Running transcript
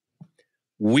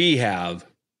We have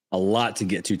a lot to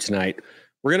get to tonight.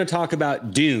 We're going to talk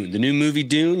about Dune, the new movie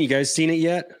Dune. You guys seen it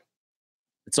yet?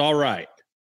 It's all right.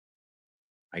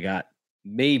 I got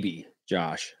maybe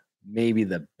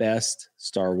the best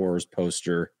Star Wars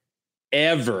poster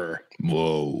ever.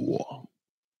 Whoa.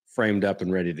 Framed up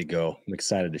and ready to go. I'm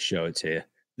excited to show it to you.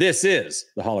 This is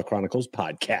the Holo Chronicles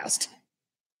podcast.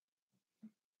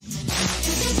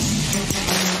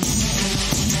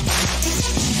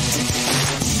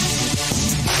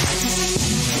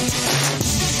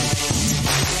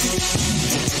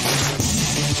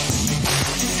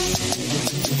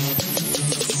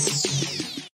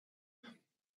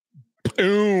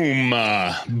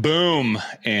 Boom,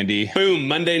 Andy. Boom,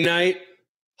 Monday night,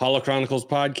 Holo Chronicles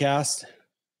podcast.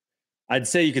 I'd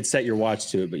say you could set your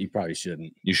watch to it, but you probably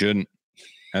shouldn't. You shouldn't.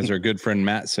 As our good friend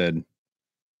Matt said,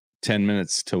 10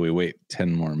 minutes till we wait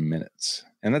 10 more minutes.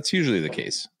 And that's usually the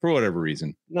case for whatever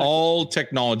reason. All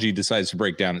technology decides to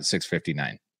break down at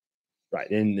 6:59. Right.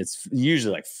 And it's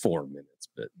usually like 4 minutes,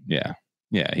 but yeah,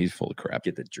 he's full of crap.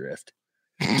 Get the drift.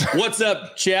 What's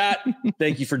up, chat?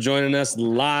 Thank you for joining us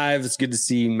live. It's good to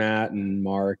see Matt and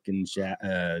Mark and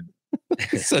and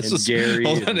Gary.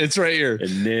 Hold on, it's right here.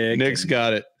 And Nick. Nick's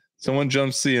got it. Someone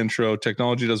jumps the intro.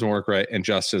 Technology doesn't work right, and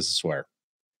just as a swear.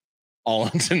 All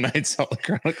on tonight's Holo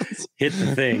Chronicles. Hit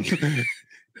the thing.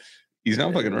 He's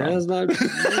not fucking wrong. That's not too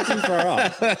far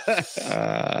off.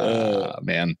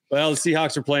 Man. Well, the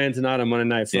Seahawks are playing tonight on Monday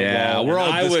Night Football. Yeah, we're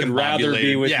all I would rather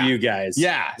be with you guys.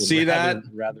 Yeah, see that?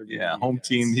 Rather be home guys.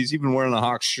 team. He's even wearing the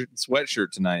Hawks sweatshirt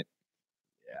tonight.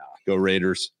 Yeah. Go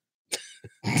Raiders.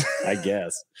 I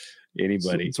guess.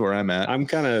 Anybody. That's where I'm at. I'm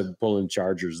kind of pulling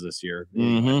Chargers this year.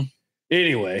 Mm-hmm.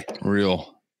 Anyway.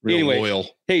 Real loyal.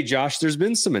 Hey, Josh, there's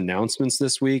been some announcements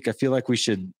this week. I feel like we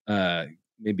should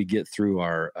maybe get through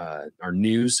our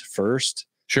news first.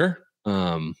 Sure.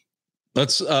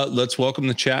 Let's welcome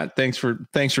the chat. Thanks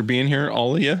for being here,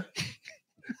 all of you.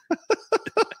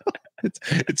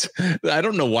 it's I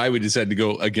don't know why we decided to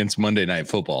go against Monday Night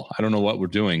Football. I don't know what we're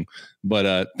doing,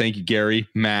 but thank you, Gary,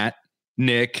 Matt,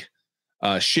 Nick,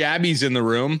 Shabby's in the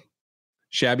room.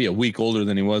 Shabby, a week older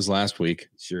than he was last week.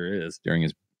 Sure is. During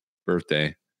his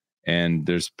birthday. And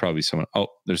there's probably someone. Oh,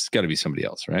 there's got to be somebody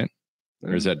else, right?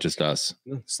 Or is that just us?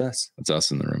 No, it's us. It's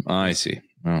us in the room. I see.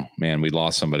 Oh, man, we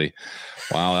lost somebody.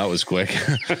 Wow, that was quick.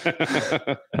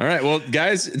 All right. Well,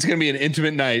 guys, it's going to be an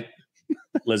intimate night.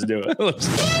 Let's do it.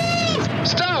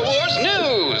 Star Wars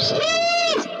news.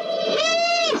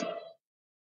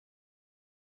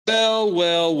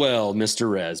 Well,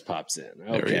 Mr. Rez pops in.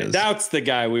 Okay, that's the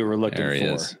guy we were looking for.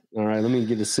 Is. All right, let me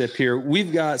get a sip here.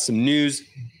 We've got some news.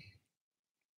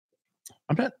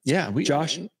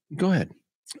 Josh, go ahead.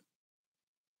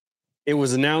 It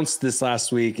was announced this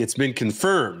last week. It's been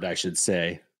confirmed, I should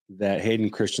say, that Hayden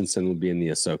Christensen will be in the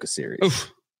Ahsoka series.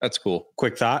 Oof, that's cool.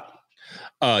 Quick thought?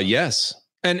 Yes.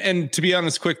 And to be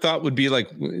honest, quick thought would be like,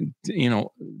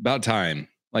 about time.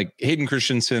 Like Hayden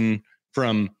Christensen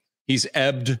he's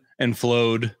ebbed and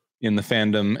flowed in the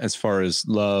fandom as far as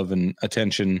love and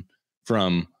attention,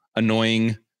 from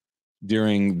annoying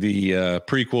during the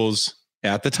prequels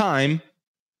at the time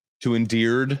to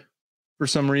endeared for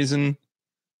some reason,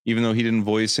 even though he didn't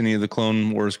voice any of the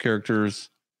Clone Wars characters,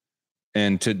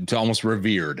 and to almost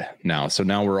revered now. So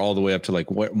now we're all the way up to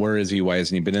like, where is he? Why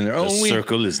hasn't he been in there? The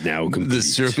circle is now complete. The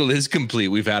circle is complete.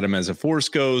 We've had him as a Force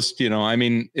ghost.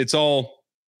 It's all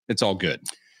good.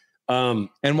 And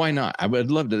why not? I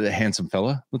would love the handsome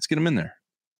fella. Let's get him in there.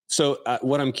 So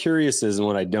what I'm curious is, and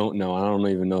what I don't know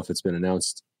even know if it's been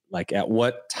announced, like at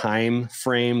what time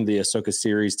frame the Ahsoka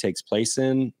series takes place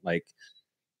in, like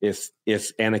if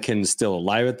Anakin is still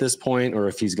alive at this point, or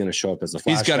if he's going to show up as a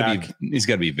flashback. He's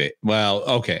got to be Vader. Well,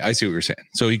 okay, I see what you're saying.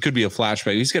 So he could be a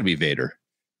flashback. He's got to be Vader.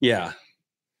 Yeah.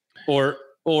 Or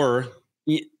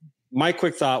my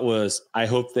quick thought was, I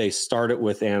hope they start it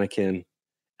with Anakin,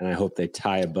 and I hope they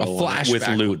tie a bow with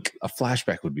Luke. A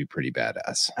flashback would be pretty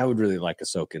badass. I would really like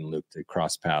Ahsoka and Luke to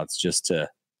cross paths, just to,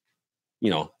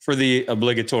 for the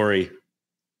obligatory,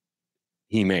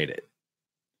 he made it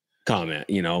comment,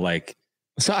 like,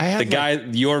 so I have guy,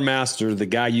 your master, the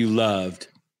guy you loved,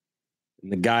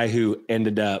 and the guy who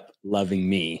ended up loving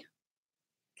me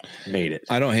made it.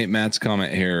 I don't hate Matt's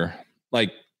comment here.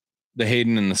 Like the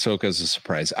Hayden and Ahsoka is a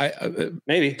surprise.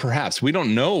 Maybe, perhaps we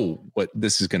don't know what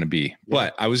this is going to be,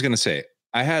 but I was going to say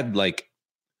I had like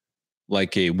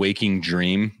a waking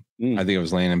dream. I think I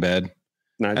was laying in bed.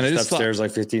 And I just upstairs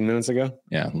like 15 minutes ago.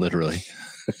 Yeah, literally.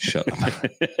 Shut up.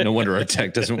 No wonder our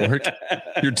tech doesn't work.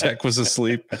 Your tech was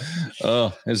asleep.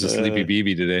 Oh, there's a sleepy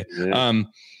BB today. Yeah.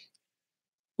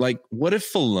 Like, what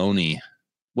if Favreau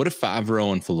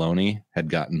and Filoni had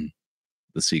gotten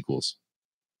the sequels?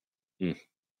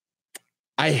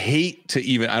 I hate to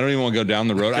I don't even want to go down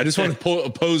the road. I just want to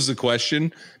pose the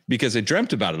question because I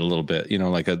dreamt about it a little bit,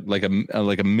 like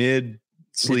a mid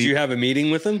sleep. Did you have a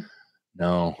meeting with him?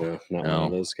 No, not one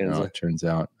of those kinds of. It turns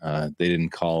out they didn't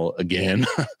call again.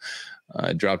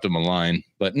 I dropped them a line,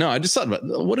 but no, I just thought about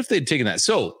what if they'd taken that.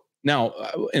 So now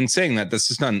in saying that,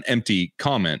 this is not an empty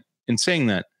comment. In saying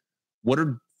that, what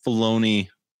are Filoni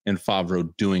and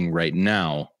Favreau doing right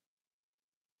now?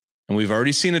 And we've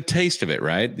already seen a taste of it,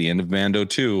 right? The end of Mando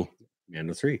 2.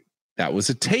 Mando 3. That was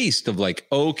a taste of like,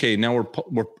 okay, now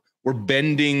we're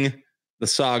bending the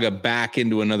saga back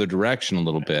into another direction a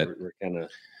little bit. We're kind of...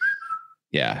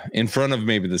 Yeah, in front of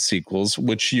maybe the sequels,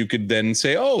 which you could then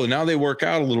say, oh, now they work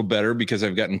out a little better because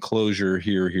I've gotten closure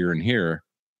here, here, and here.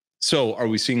 So are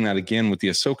we seeing that again with the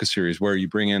Ahsoka series where you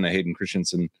bring in a Hayden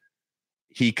Christensen?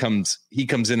 He comes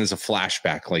in as a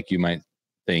flashback, like you might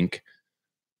think.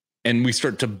 And we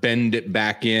start to bend it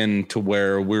back in to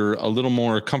where we're a little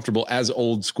more comfortable as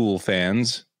old school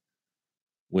fans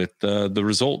with the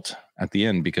result at the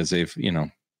end because they've,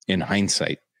 in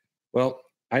hindsight. Well,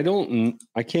 I don't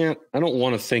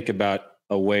want to think about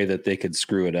a way that they could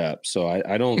screw it up. So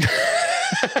I don't,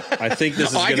 I think this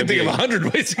is I can think of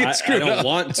 100 ways to get screwed up. I don't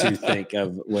want to think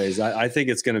of ways. I think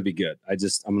it's going to be good. I'm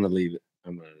going to leave it.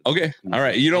 Okay. All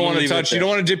right. You don't want to touch, you don't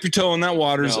want to dip your toe in that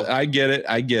waters. No. I get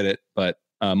it. But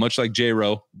much like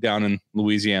J-Ro down in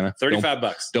Louisiana,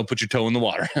 $35. Don't put your toe in the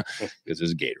water because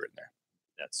there's a gator in there.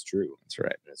 That's true. That's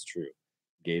right. That's true.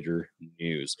 Gator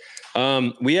news.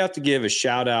 We have to give a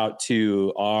shout out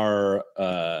to our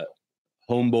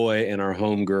homeboy and our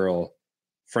homegirl,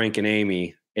 Frank and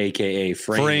Amy, aka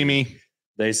Framey.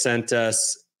 They sent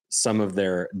us some of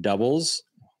their doubles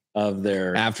of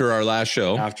their after our last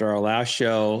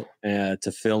show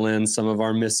to fill in some of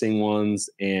our missing ones.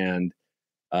 And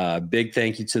big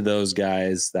thank you to those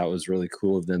guys. That was really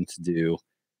cool of them to do.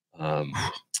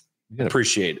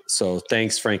 Appreciate it. So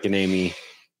thanks, Frank and Amy.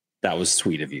 That was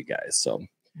sweet of you guys. So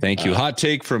thank you. Hot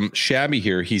take from Shabby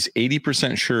here. He's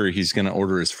 80% sure he's going to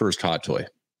order his first hot toy.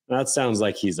 That sounds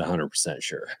like he's 100%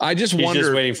 sure. I just wonder. He's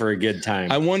just waiting for a good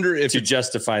time. I wonder if to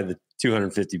justify the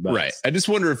 $250. Right. I just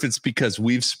wonder if it's because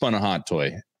we've spun a hot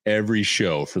toy every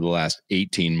show for the last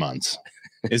 18 months.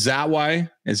 Is that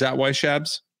why? Is that why,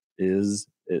 Shabs? Is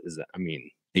that, I mean,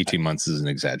 18 months is an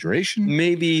exaggeration.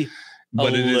 Maybe,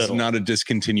 but it is not a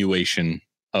discontinuation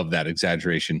of that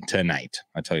exaggeration tonight.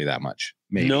 I'll tell you that much.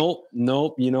 Maybe. Nope.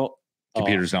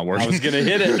 Computer's not working. I was going to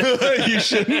hit it. You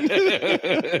shouldn't.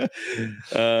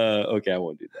 Okay, I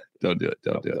won't do that. Don't do it.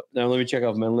 Don't do it. Now let me check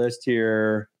off my list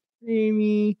here.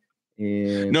 Amy.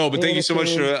 But thank you so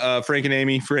much to Frank and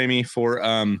Amy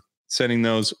for sending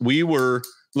those.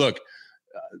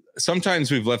 Sometimes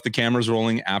we've left the cameras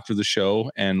rolling after the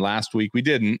show, and last week we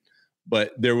didn't.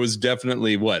 But there was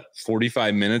definitely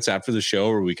 45 minutes after the show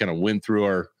where we kind of went through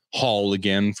our haul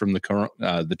again from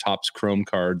the Topps Chrome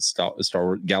cards, Star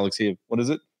Wars Galaxy. What is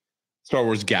it? Star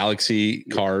Wars Galaxy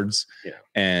cards. Yeah.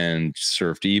 And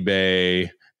surfed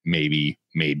eBay, maybe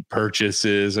made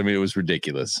purchases. I mean, it was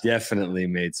ridiculous. Definitely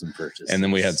made some purchases. And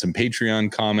then we had some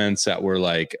Patreon comments that were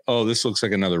like, oh, this looks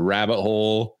like another rabbit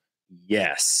hole.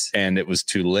 Yes. And it was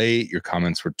too late. Your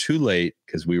comments were too late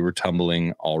because we were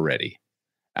tumbling already.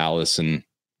 Alice and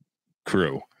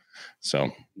crew.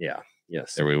 So yeah.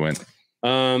 Yes. There we went.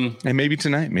 And maybe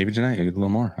tonight you get a little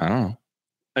more. I don't know.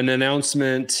 An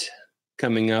announcement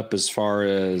coming up as far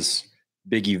as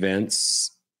big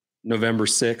events. November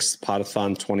 6th,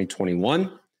 Podathon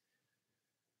 2021.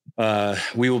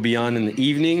 We will be on in the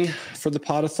evening for the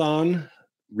Podathon,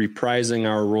 reprising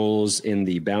our roles in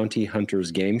the Bounty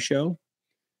Hunters game show,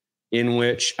 in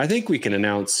which I think we can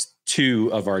announce two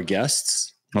of our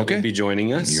guests that will be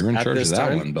joining us. You're in charge of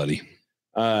that one, buddy.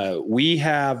 We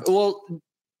have,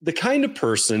 the kind of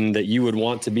person that you would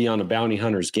want to be on a Bounty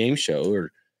Hunters game show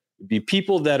or be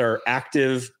people that are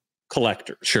active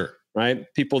collectors. Sure.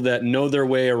 Right? People that know their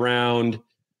way around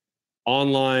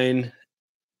online,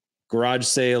 garage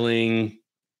sailing,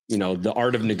 the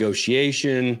art of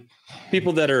negotiation,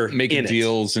 people that are making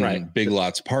deals in big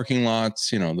lots, parking lots,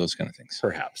 those kind of things.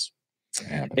 Perhaps.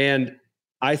 And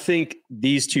I think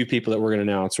these two people that we're going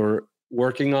to announce, we're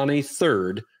working on a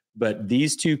third, but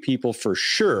these two people for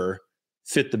sure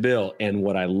fit the bill. And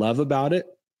what I love about it,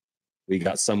 we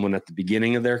got someone at the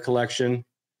beginning of their collection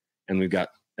and we've got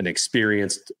an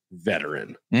experienced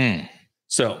veteran.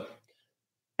 So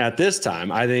at this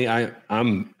time, I think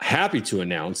I'm happy to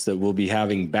announce that we'll be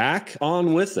having back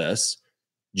on with us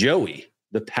Joey,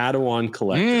 the Padawan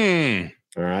collector.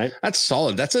 All right. That's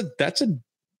solid. That's a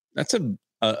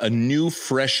a new,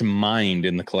 fresh mind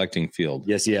in the collecting field.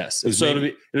 Yes. So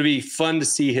it'll be fun to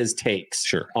see his takes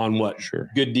Sure. on what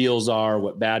good deals are,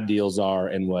 what bad deals are,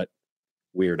 and what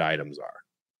weird items are.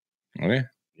 Okay.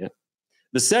 Yeah.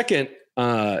 The second,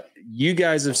 you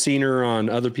guys have seen her on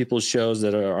other people's shows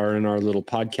that are in our little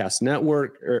podcast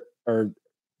network or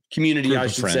community, Group I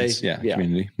of should friends. say. Yeah.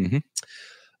 Community.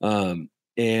 Mm-hmm.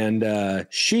 And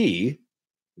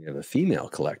we have a female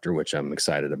collector, which I'm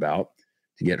excited about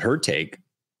to get her take.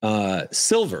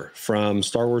 Silver from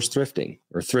Star Wars Thrifting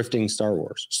or Thrifting Star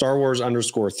Wars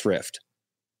 _thrift.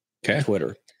 Okay.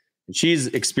 Twitter. And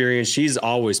she's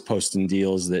always posting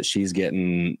deals that she's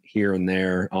getting here and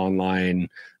there online,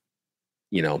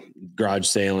 garage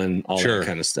sailing, all that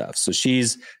kind of stuff. So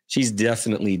she's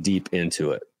definitely deep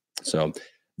into it. So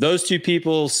those two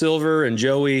people, Silver and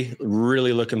Joey,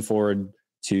 really looking forward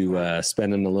to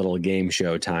spending a little game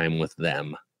show time with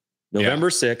them. November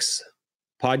 6th,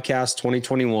 podcast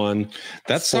 2021.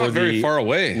 That's not very far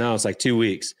away. No, it's like 2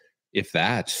 weeks. If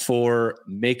that. For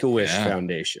Make-A-Wish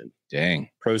Foundation. Dang.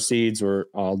 Proceeds or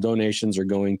all donations are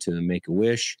going to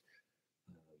Make-A-Wish.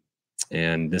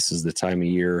 And this is the time of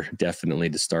year definitely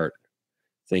to start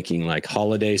thinking like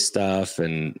holiday stuff.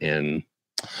 And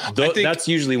that's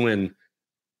usually when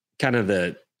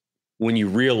when you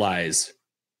realize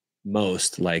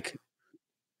most, like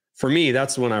for me,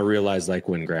 that's when I realized like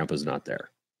when Grandpa's not there,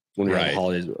 when we have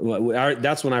holidays.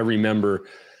 That's when I remember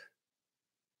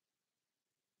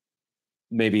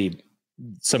maybe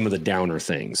some of the downer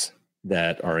things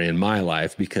that are in my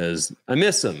life because I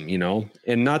miss them,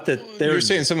 and not that you're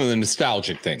saying some of the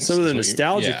nostalgic things,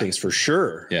 things for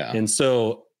sure. Yeah. And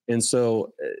so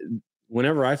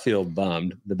whenever I feel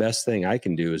bummed, the best thing I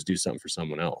can do is do something for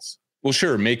someone else. Well,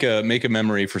 sure. Make a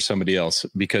memory for somebody else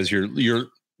because we're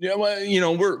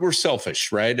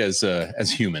selfish, right?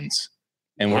 As humans,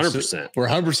 and 100%. We're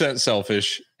 100%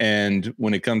 selfish. And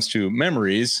when it comes to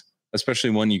memories,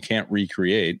 especially one you can't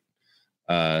recreate,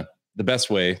 the best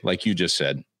way, like you just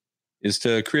said, is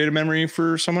to create a memory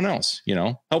for someone else,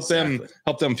 help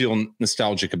them feel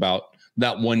nostalgic about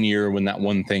that one year when that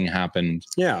one thing happened.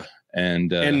 Yeah.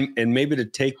 And maybe to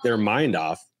take their mind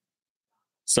off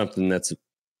something that's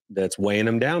weighing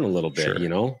them down a little bit,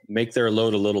 make their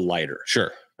load a little lighter.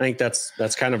 Sure. I think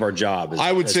that's kind of our job.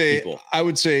 I would say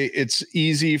it's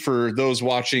easy for those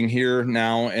watching here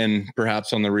now and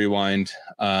perhaps on the rewind.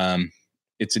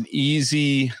 It's an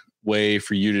easy way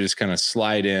for you to just kind of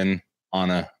slide in on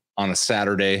a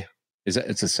Saturday.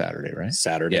 It's a Saturday, right?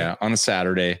 Saturday. Yeah. On a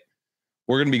Saturday,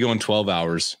 we're going to be going 12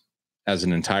 hours as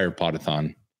an entire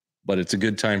podathon, but it's a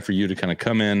good time for you to kind of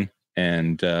come in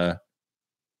and,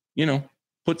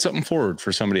 put something forward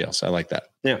for somebody else. I like that.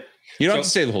 Yeah. You don't have to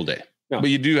stay the whole day, but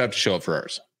you do have to show up for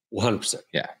ours. 100%.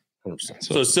 Yeah. 100%.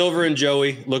 So Silver and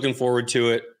Joey, looking forward to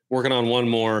it. Working on one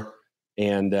more.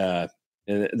 And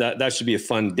that should be a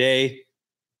fun day.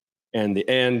 And the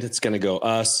end, it's going to go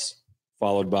us,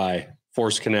 followed by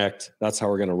Force Connect. That's how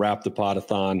we're going to wrap the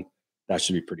podathon. That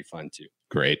should be pretty fun too.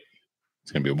 Great.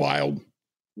 It's going to be wild.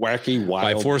 Wacky,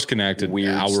 wild. By Force Connect,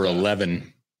 weird hour stuff.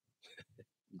 11.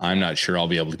 I'm not sure I'll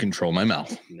be able to control my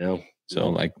mouth. No. So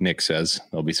like Nick says,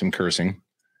 there'll be some cursing.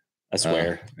 I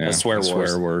swear. A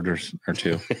swear word or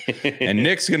two. And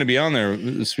Nick's going to be on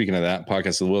there. Speaking of that,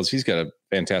 Podcast of the Wills, he's got a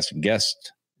fantastic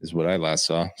guest is what I last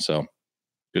saw. So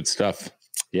good stuff.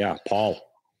 Yeah. Paul.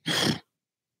 It's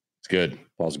good.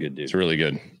 Paul's a good dude. It's really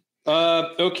good.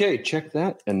 Okay. Check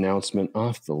that announcement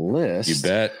off the list. You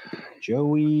bet.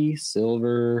 Joey,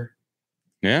 Silver.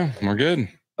 Yeah, we're good.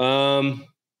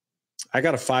 I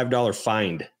got a $5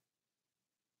 fine.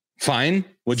 Fine?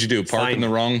 What'd you do? Park in the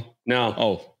wrong? No.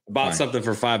 Oh, bought something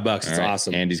for $5. It's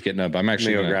awesome. Andy's getting up. I'm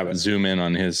actually going to grab it. Zoom in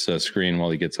on his screen while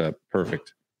he gets up.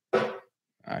 Perfect.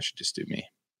 I should just do me.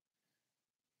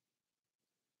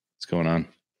 What's going on?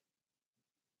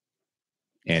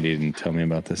 Andy didn't tell me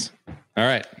about this. All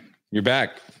right. You're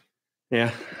back.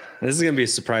 Yeah. This is going to be a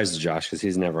surprise to Josh because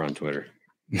he's never on Twitter.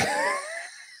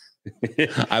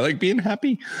 I like being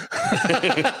happy.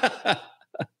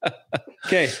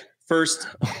 Okay. First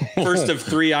of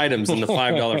 3 items in the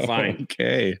 $5 fine.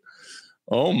 Okay.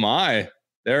 Oh my.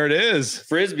 There it is.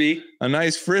 Frisbee. A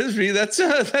nice Frisbee. That's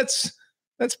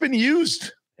been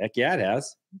used. Heck yeah, it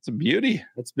has. It's a beauty.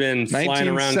 It's been flying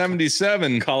around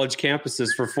 1977 college campuses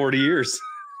for 40 years.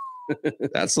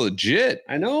 That's legit.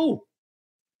 I know.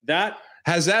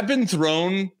 Has that been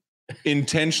thrown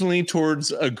intentionally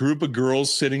towards a group of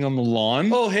girls sitting on the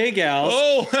lawn? Oh, hey, gals.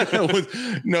 Oh,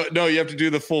 no, you have to do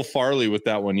the full Farley with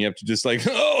that one. You have to just like,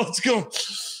 oh, let's go.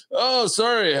 Oh,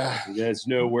 sorry. You guys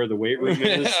know where the weight room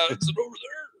is? Yeah, it's over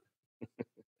there.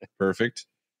 Perfect.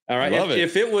 All right. Love it.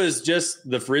 If it was just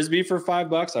the Frisbee for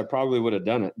 $5, I probably would have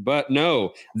done it. But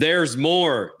no, there's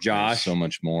more, There's Josh. so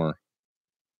much more.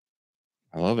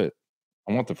 I love it.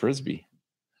 I want the Frisbee.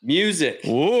 Music.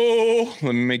 Whoa.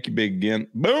 Let me make you big again.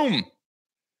 Boom.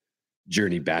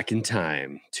 Journey back in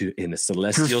time to in a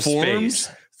celestial Performed?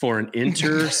 space for an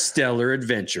interstellar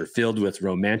adventure filled with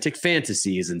romantic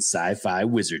fantasies and sci-fi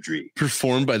wizardry.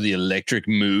 Performed by the Electric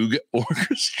Moog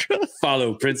Orchestra.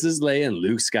 Follow Princess Leia and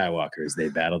Luke Skywalker as they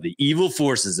battle the evil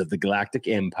forces of the Galactic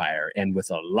Empire and with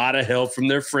a lot of help from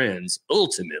their friends,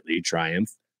 ultimately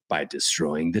triumph by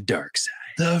destroying the dark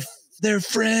side. They're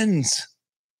friends.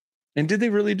 And did they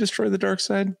really destroy the dark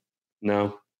side?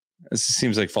 No. This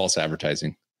seems like false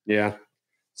advertising. Yeah.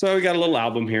 So we got a little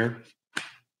album here.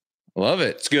 I love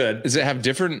it. It's good. Does it have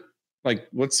different, like,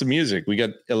 what's the music? We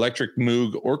got Electric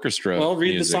Moog Orchestra. Well,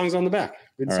 read music. the songs on the back.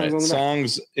 Read the All songs right. on the back.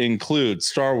 Songs include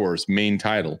Star Wars main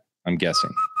title, I'm guessing.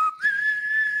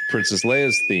 Princess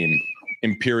Leia's theme,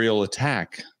 Imperial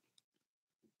Attack.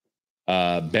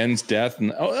 Ben's death.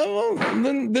 And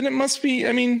then it must be,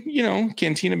 I mean, you know,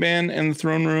 Cantina Band and the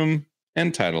Throne Room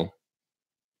end title.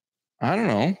 I don't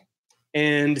know.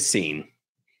 And scene.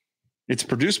 It's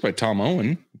produced by Tom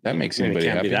Owen. That makes I mean, anybody it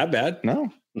can't happy. be that bad.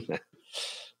 No.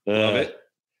 Love it.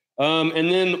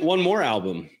 And then one more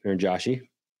album here, Joshy,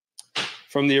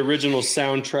 from the original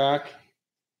soundtrack,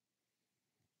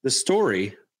 the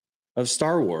story of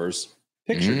Star Wars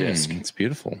picture disc. It's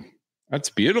beautiful. That's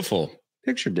beautiful.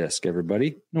 Picture disc,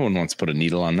 everybody. No one wants to put a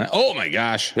needle on that. Oh my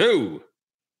gosh. Ooh.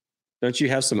 Don't you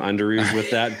have some underoos with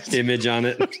that image on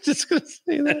it? I was just going to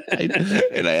say that.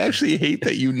 And I actually hate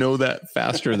that you know that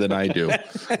faster than I do.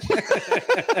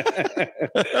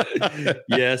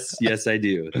 Yes, I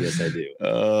do. Yes, I do.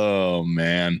 Oh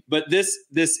man. But this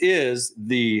is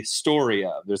the story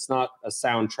of. It's not a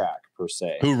soundtrack per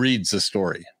se. Who reads the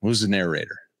story? Who's the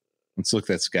narrator? Let's look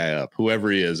this guy up.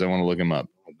 Whoever he is, I want to look him up.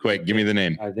 Quick, give me the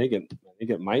name. I think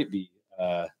it might be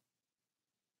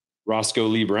Roscoe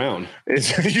Lee Brown. You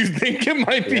think it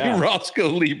might be Yeah. Roscoe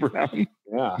Lee Brown?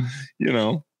 Yeah. You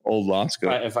know, old Roscoe.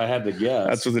 If I had to guess,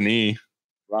 That's with an E.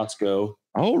 Roscoe,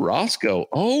 Oh, Roscoe.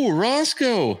 Oh,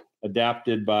 Roscoe.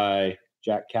 adapted by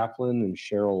Jack Kaplan and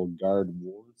Cheryl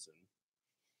Gard-Warrenson.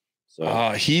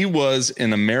 So He was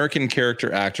an American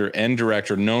character actor and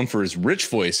director known for his rich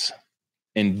voice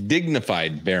and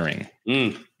dignified bearing.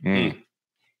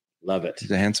 love it. He's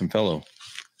a handsome fellow.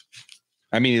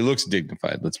 I mean, he looks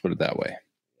dignified. Let's put it that way.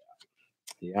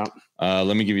 Yeah.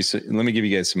 Let me give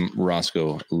you guys some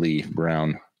Roscoe Lee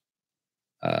Brown.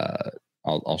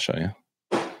 I'll show you.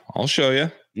 I'll show you.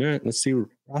 All right. Let's see.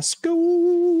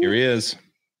 Roscoe. Here he is.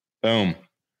 Boom.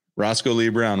 Roscoe Lee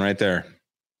Brown right there.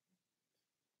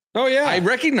 Oh yeah. I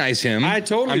recognize him. I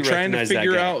totally I'm trying to recognize that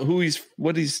figure guy. out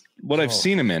what I've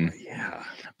seen him in. Yeah.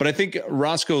 But I think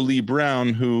Roscoe Lee Brown,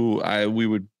 who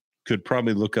could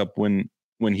probably look up when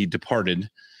he departed.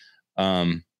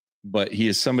 But he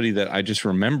is somebody that I just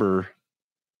remember.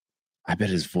 I bet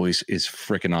his voice is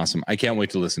freaking awesome. I can't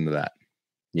wait to listen to that.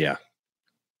 Yeah.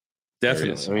 There he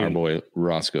Definitely. is, I mean, our boy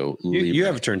Roscoe Lee. you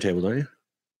Brown. have a turntable, don't you?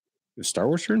 A Star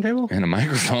Wars turntable? And a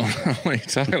microphone. What are you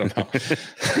talking about?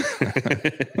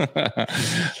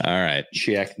 All right.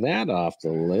 Check that off the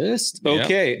list. Yep.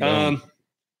 Okay. Boom.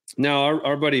 Now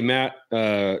our buddy Matt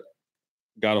got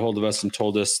a hold of us and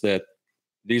told us that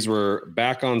these were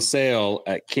back on sale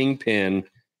at kingpins.com.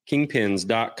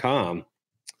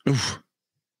 Oof.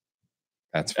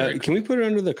 That's very Can we put it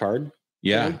under the card?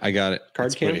 Yeah, I got it. Card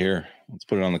Let's put it cam? here. Let's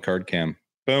put it on the card cam.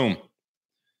 Boom.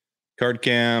 Card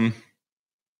cam.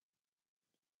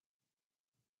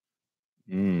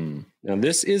 Now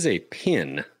this is a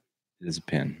pin, It is a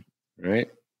pin.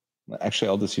 right? Actually,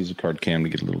 I'll just use a card cam to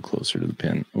get a little closer to the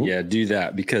pin. Ooh. Yeah, do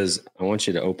that because I want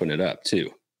you to open it up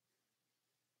too.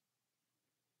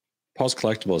 Paul's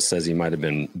Collectibles says he might have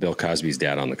been Bill Cosby's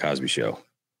dad on the Cosby Show.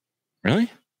 Really?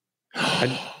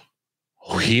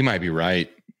 Oh, he might be right.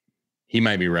 He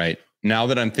might be right. Now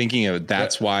that I'm thinking of it,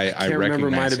 that's why I Can't remember.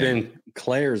 recognize Might have him. been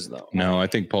Claire's though. No, I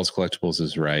think Paul's Collectibles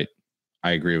is right.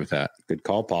 I agree with that. Good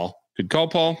call, Paul. Good call,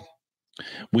 Paul.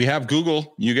 We have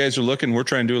Google. You guys are looking. We're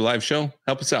trying to do a live show.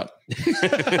 Help us out.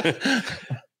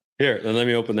 Here, then let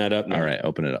me open that up now. All right,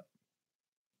 open it up.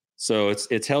 So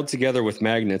it's held together with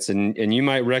magnets, and you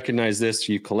might recognize this,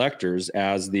 you collectors,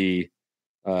 as the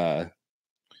Oh,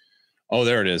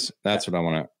 there it is. That's what I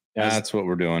want to. That's what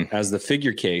we're doing. as the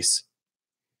figure case,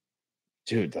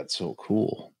 Dude, that's so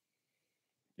cool.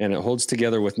 and it holds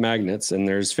together with magnets, and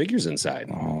there's figures inside.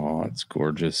 Oh, it's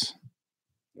gorgeous.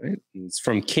 Right? It's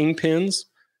from Kingpins.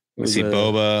 I see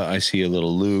Boba. I see a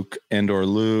little Luke, Endor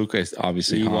Luke.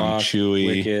 Obviously Han, Ewok, Chewie.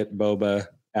 Wicket, Boba.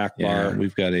 Akbar, Yeah,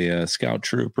 we've got a Scout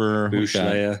Trooper. Boosh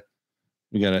Leia.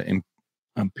 We got an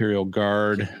Imperial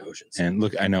Guard. Emotions. And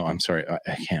look, I know, I'm sorry,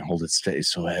 I can't hold it steady.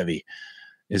 It's so heavy.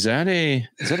 Is that a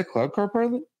Cloud Car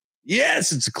pilot?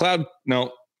 Yes, it's a Cloud.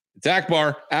 No, it's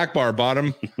Akbar. Akbar,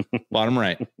 bottom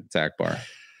right. It's Akbar.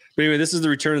 But anyway, this is the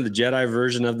Return of the Jedi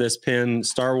version of this pin.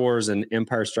 Star Wars and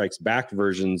Empire Strikes Back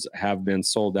versions have been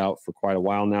sold out for quite a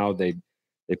while now. They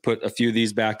put a few of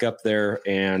these back up there,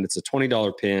 and it's a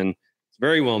 $20 pin. It's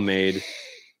very well made.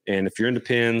 And if you're into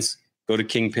pins, go to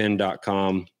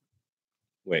kingpin.com.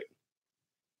 Wait,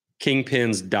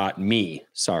 kingpins.me.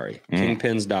 Sorry,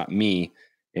 kingpins.me.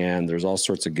 And there's all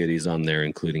sorts of goodies on there,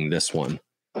 including this one.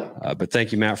 But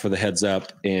thank you, Matt, for the heads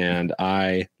up, and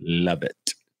I love it.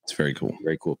 It's very cool.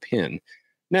 Very cool pin.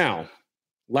 Now,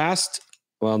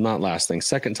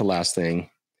 second to last thing.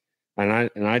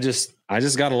 And I just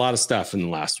got a lot of stuff in the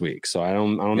last week. So I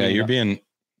don't Yeah, I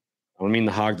don't mean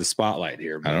to hog the spotlight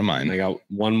here. I don't mind. I got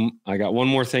one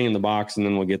more thing in the box, and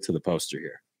then we'll get to the poster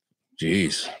here.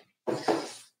 Jeez.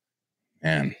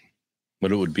 Man,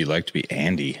 what it would be like to be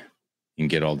Andy and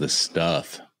get all this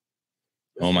stuff.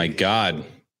 Oh my God.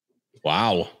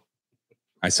 Wow.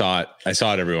 I saw it,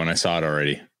 everyone. I saw it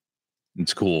already.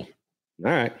 It's cool.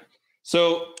 All right.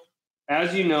 So,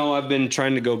 as you know, I've been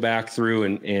trying to go back through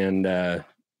and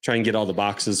try and get all the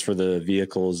boxes for the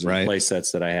vehicles and play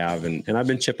sets that I have. And I've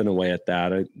been chipping away at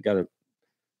that. I got a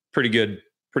pretty good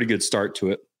start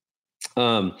to it.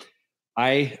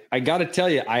 I got to tell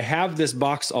you, I have this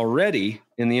box already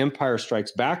in the Empire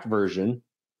Strikes Back version.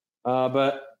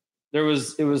 But it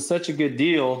was such a good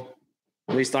deal.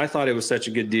 At least I thought it was such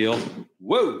a good deal.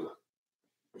 Whoa.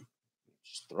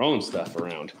 Just throwing stuff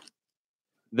around.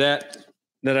 That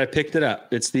I picked it up.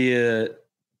 It's the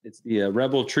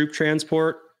Rebel Troop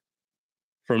Transport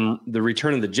from the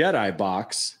Return of the Jedi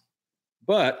box.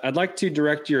 But I'd like to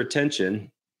direct your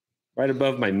attention right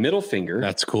above my middle finger.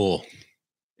 That's cool.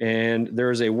 And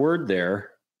there is a word there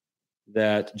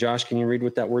that, Josh, can you read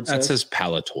what that word says? That says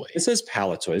Palatoy. It says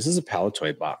Palatoy. This is a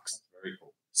Palatoy box. Very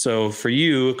cool. So for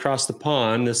you across the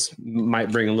pond, this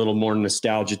might bring a little more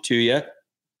nostalgia to you. Is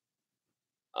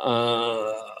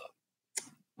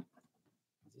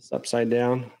this upside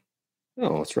down?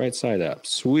 Oh, it's right side up.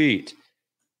 Sweet.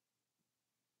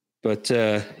 But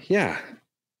yeah,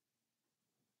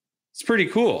 it's pretty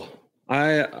cool.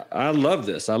 I love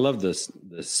this. I love the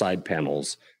side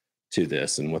panels to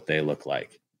this and what they look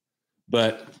like.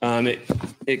 But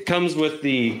it comes with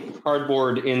the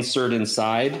cardboard insert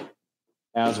inside,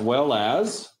 as well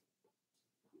as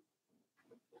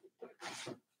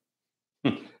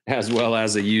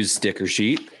a used sticker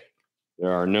sheet.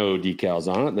 There are no decals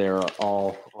on it. They are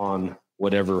all on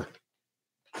whatever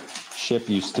ship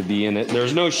used to be in it.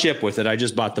 There's no ship with it. I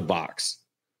just bought the box.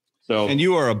 So, and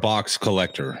you are a box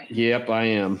collector. Yep, I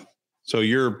am. So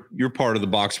you're part of the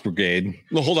box brigade.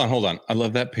 Well, hold on. I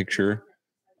love that picture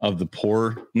of the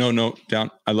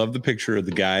down. I love the picture of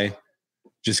the guy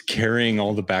just carrying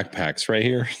all the backpacks right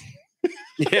here.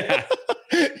 Yeah.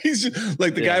 He's just,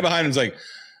 like the guy behind him's like,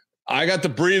 I got the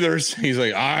breathers. He's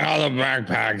like, I got the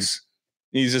backpacks.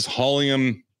 He's just hauling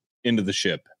them into the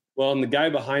ship. Well, and the guy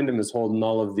behind him is holding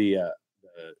all of the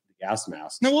gas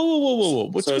masks. No,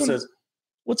 whoa.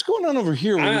 What's going on over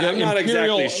here? I'm not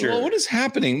exactly sure. Well, what is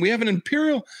happening? We have an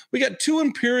Imperial. We got two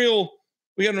Imperial.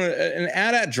 We got an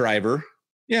AT-AT driver.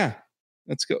 Yeah,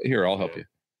 let's go here. I'll help you.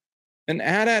 An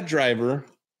AT-AT driver,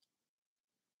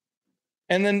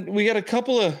 and then we got a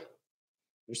couple of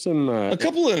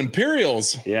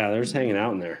Imperials. Yeah, they're just hanging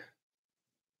out in there.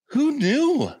 Who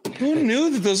knew? Who knew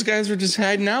that those guys were just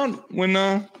hiding out when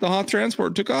the Hoth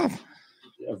transport took off?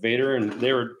 Yeah, Vader and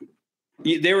they were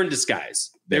in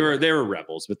disguise. They were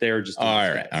rebels, but they were just all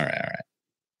right.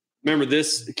 Remember,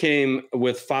 this came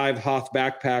with 5 Hoth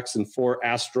backpacks and 4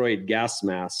 asteroid gas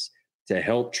masks to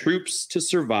help troops to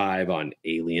survive on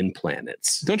alien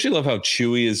planets. Don't you love how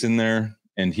Chewie is in there?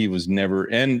 And he was never,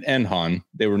 and Han,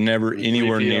 they were never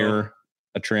anywhere near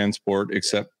a transport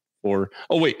except for,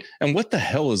 oh wait, and what the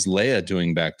hell is Leia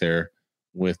doing back there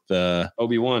with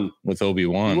Obi-Wan? With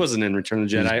Obi-Wan. He wasn't in Return of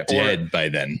the Jedi. Dead by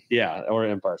then. Yeah, or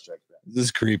Empire Strikes Back. This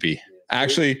is creepy. Yeah.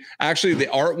 Actually, the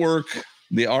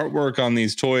artwork on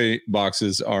these toy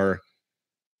boxes are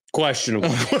questionable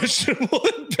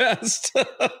at best.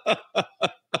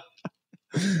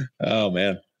 Oh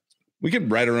man, we could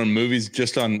write our own movies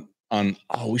just on.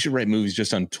 We should write movies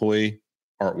just on toy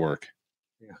artwork.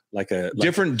 Yeah, like a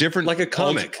different, like a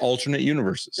comic, alternate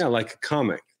universes. Yeah, like a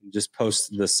comic. Just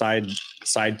post the side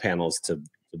panels to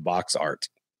the box art.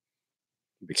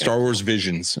 Star Wars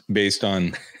Visions based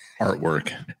on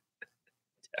artwork.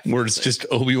 Where it's just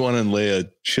Obi-Wan and Leia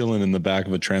chilling in the back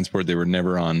of a transport they were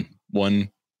never on.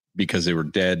 One because they were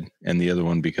dead, and the other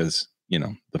one because,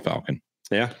 the Falcon.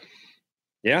 Yeah.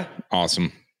 Yeah.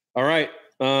 Awesome. All right.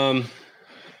 You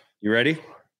ready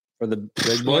for the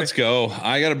big boy? Let's go.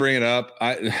 I got to bring it up.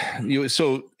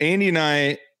 So Andy and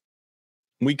I,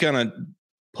 we kind of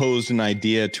posed an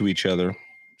idea to each other.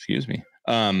 Excuse me.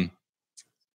 A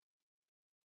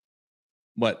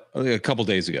couple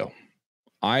days ago.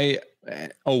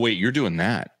 Wait, you're doing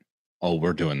that. Oh,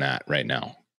 we're doing that right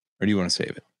now. Or do you want to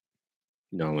save it?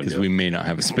 No, because we may not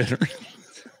have a spinner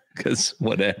because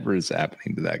whatever is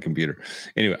happening to that computer.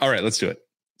 Anyway, all right, let's do it.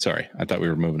 Sorry, I thought we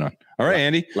were moving on. All right,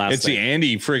 Andy. It's the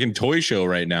Andy freaking toy show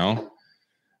right now.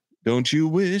 Don't you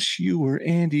wish you were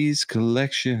Andy's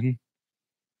collection?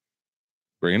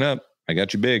 Bring it up. I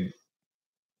got you big.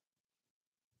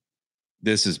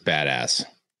 This is badass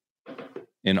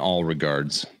in all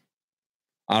regards.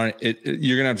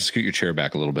 You're gonna have to scoot your chair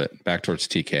back a little bit, back towards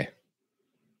TK.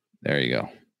 There you go.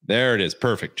 There it is.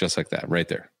 Perfect. Just like that. Right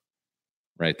there.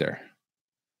 Right there.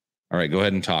 All right, go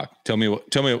ahead and talk. Tell me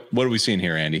what are we seeing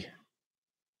here, Andy?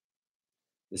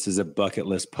 This is a bucket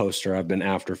list poster I've been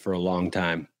after for a long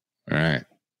time. All right.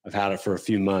 I've had it for a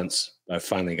few months, but I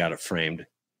finally got it framed.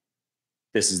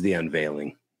 This is the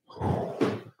unveiling.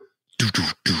 Is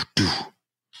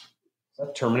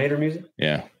that Terminator music?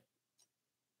 Yeah.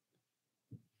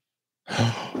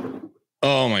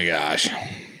 Oh my gosh.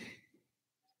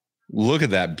 Look at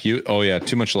that beauty. Oh yeah,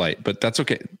 too much light, but that's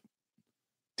okay.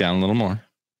 Down a little more.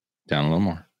 Down a little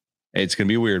more. It's going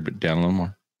to be weird, but down a little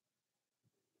more.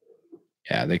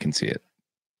 Yeah, they can see it.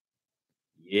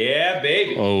 Yeah,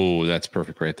 baby. Oh, that's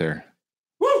perfect right there.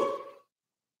 Woo!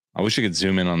 I wish I could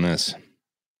zoom in on this.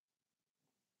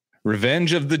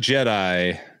 Revenge of the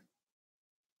Jedi.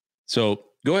 So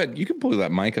go ahead. You can pull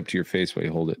that mic up to your face while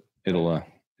you hold it. It'll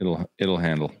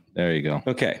handle. There you go.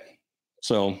 Okay.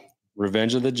 So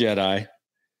Revenge of the Jedi.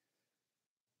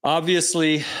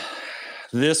 Obviously,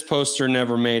 this poster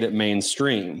never made it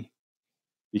mainstream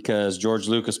because George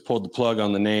Lucas pulled the plug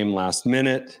on the name last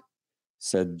minute,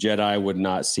 said Jedi would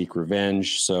not seek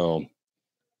revenge. So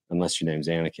unless your name's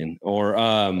Anakin or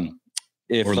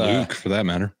Luke for that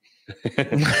matter.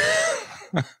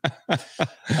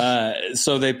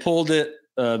 So they pulled it.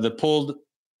 They pulled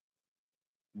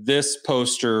this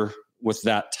poster with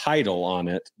that title on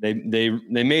it. They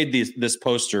made this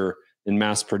poster in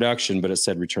mass production, but it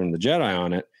said Return of the Jedi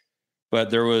on it. But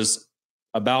there was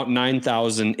about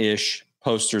 9,000-ish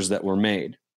posters that were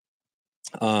made.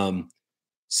 Some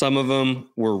of them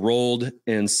were rolled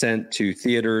and sent to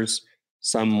theaters.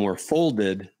 Some were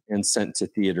folded and sent to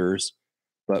theaters.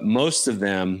 But most of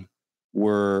them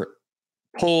were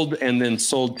pulled and then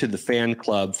sold to the fan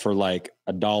club for like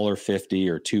 $1.50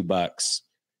 or $2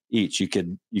 each. You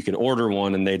could order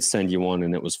one and they'd send you one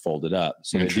and it was folded up.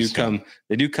 So they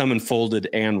do come in folded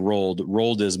and rolled.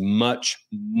 Rolled is much,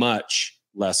 much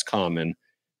less common,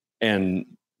 and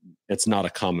it's not a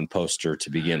common poster to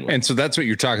begin with. And so that's what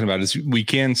you're talking about is we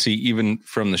can see even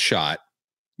from the shot,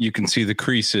 you can see the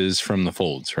creases from the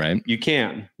folds, right? You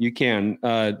can.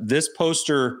 This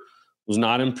poster was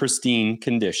not in pristine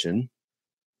condition,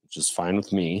 which is fine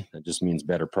with me. That just means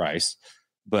better price.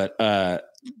 But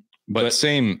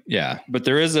same, yeah. But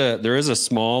there is a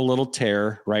small little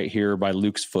tear right here by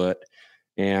Luke's foot.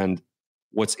 And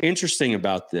what's interesting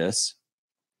about this,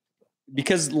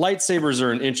 because lightsabers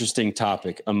are an interesting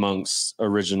topic amongst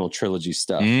original trilogy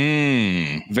stuff.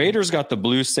 Vader's got the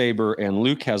blue saber and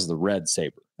Luke has the red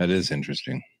saber. That is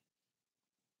interesting.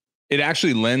 It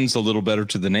actually lends a little better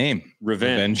to the name.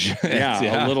 Revenge.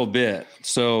 Yeah, a little bit.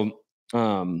 So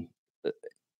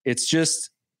it's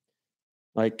just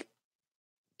like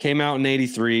came out in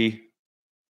 1983.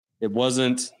 It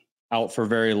wasn't out for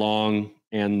very long.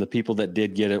 And the people that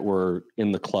did get it were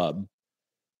in the club.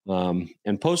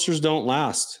 And posters don't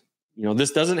last.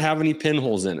 This doesn't have any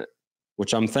pinholes in it,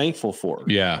 which I'm thankful for.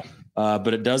 Yeah.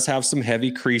 But it does have some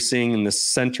heavy creasing, and the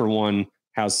center one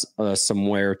has some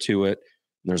wear to it.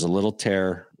 There's a little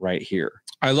tear right here.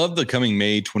 I love the coming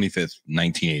May 25th,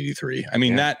 1983. I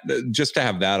mean, that just to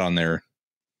have that on there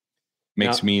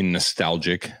makes me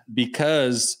nostalgic.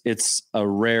 Because it's a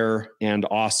rare and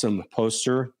awesome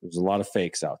poster. There's a lot of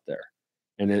fakes out there,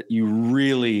 and you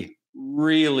really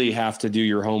have to do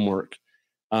your homework.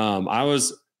 I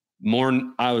was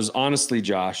honestly,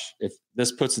 Josh, if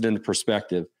this puts it into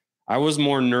perspective, I was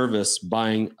more nervous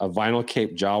buying a vinyl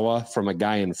Cape Jawa from a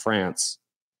guy in France.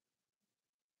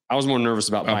 I was more nervous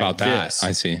about buying this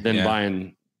than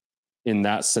buying in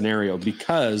that scenario,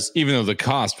 because even though the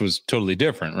cost was totally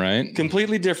different, right?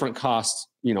 Completely different cost,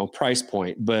 price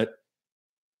point. But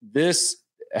this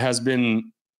has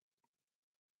been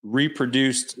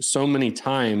reproduced so many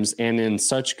times and in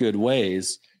such good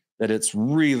ways that it's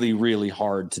really, really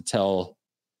hard to tell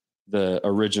the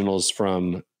originals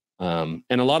from. And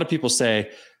a lot of people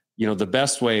say, the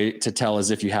best way to tell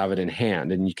is if you have it in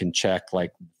hand and you can check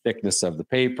like thickness of the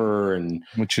paper, and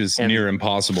which is near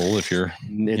impossible if you're,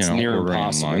 near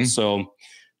impossible. Online. So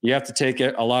you have to take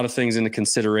a lot of things into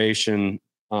consideration,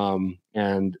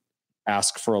 and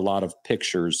ask for a lot of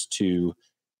pictures to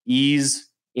ease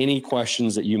any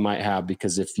questions that you might have.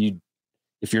 Because if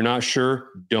you're not sure,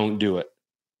 don't do it.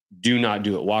 Do not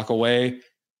do it. Walk away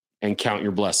and count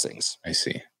your blessings. I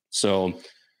see. So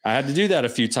I had to do that a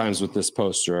few times with this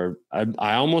poster.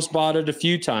 I almost bought it a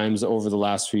few times over the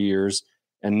last few years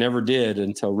and never did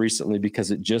until recently, because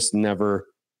it just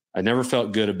I never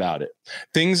felt good about it.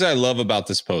 Things I love about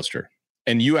this poster,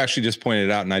 and you actually just pointed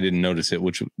out and I didn't notice it,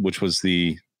 which was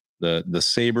the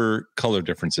saber color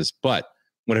differences. But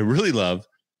what I really love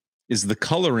is the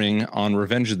coloring on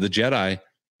Revenge of the Jedi.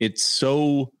 It's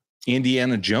so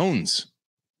Indiana Jones.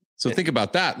 So think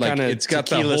about that. Like it's got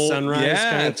that whole sunrise.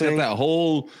 Yeah, it's got that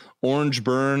whole orange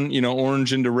burn,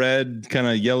 orange into red, kind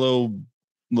of yellow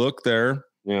look there.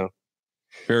 Yeah.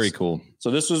 Very cool. So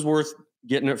this was worth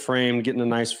getting it framed, getting a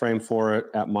nice frame for it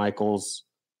at Michael's.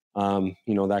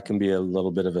 That can be a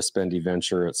little bit of a spendy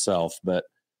venture itself, but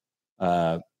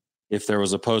if there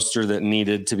was a poster that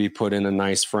needed to be put in a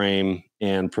nice frame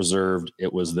and preserved,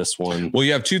 it was this one. Well,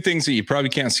 you have two things that you probably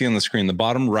can't see on the screen. The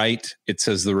bottom right, it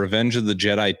says the Revenge of the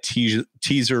Jedi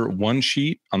teaser one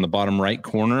sheet on the bottom right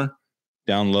corner,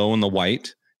 down low in the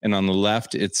white. And on the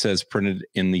left, it says printed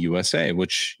in the USA,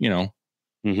 which,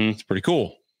 it's pretty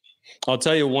cool. I'll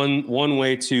tell you one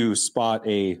way to spot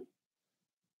a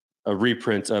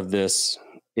reprint of this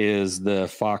is the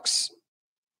Fox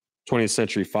 20th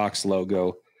Century Fox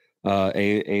logo.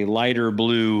 A lighter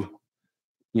blue,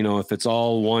 if it's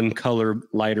all one color,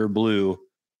 lighter blue,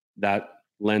 that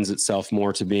lends itself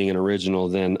more to being an original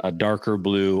than a darker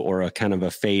blue or a kind of a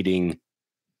fading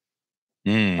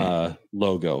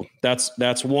logo.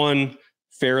 That's one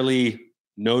fairly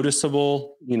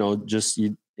noticeable, just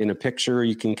in a picture,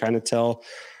 you can kind of tell,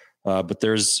 but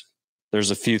there's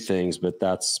a few things, but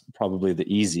that's probably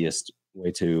the easiest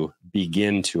way to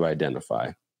begin to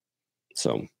identify.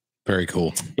 So very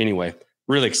cool. Anyway,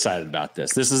 really excited about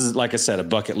this. This is, like I said, a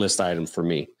bucket list item for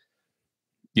me.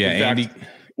 Yeah,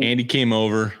 Andy came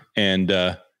over and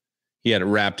he had it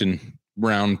wrapped in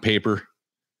brown paper.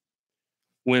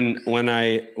 When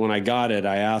I got it,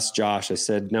 I asked Josh, I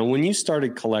said, now when you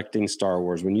started collecting Star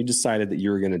Wars, when you decided that you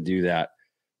were going to do that,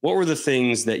 what were the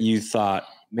things that you thought,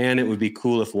 man, it would be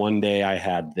cool if one day I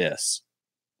had this?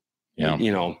 Yeah.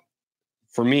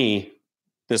 For me,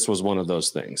 this was one of those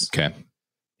things. Okay.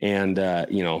 And,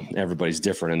 everybody's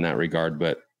different in that regard,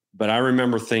 but I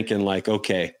remember thinking like,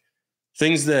 okay,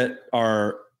 things that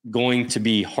are going to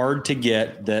be hard to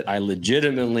get that I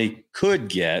legitimately could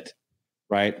get,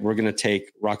 right? We're going to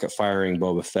take rocket firing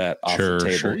Boba Fett off the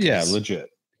table. Sure. Yeah, legit.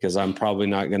 Because I'm probably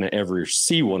not going to ever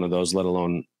see one of those, let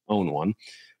alone own one.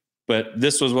 But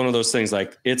this was one of those things,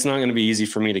 like, it's not going to be easy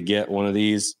for me to get one of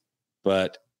these,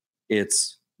 but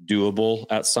it's doable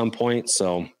at some point.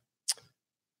 So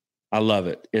I love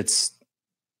it. It's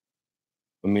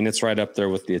right up there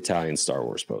with the Italian Star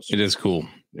Wars poster. It is cool.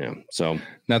 Yeah. So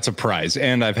that's a prize.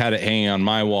 And I've had it hanging on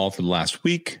my wall for the last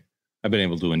week. I've been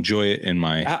able to enjoy it in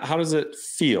my... How does it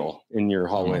feel in your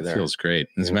hallway there? It feels great.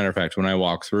 As a matter of fact, when I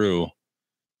walk through,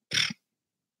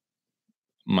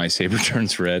 my saber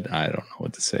turns red. I don't know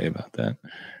what to say about that.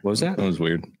 What was that? That was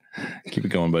weird. Keep it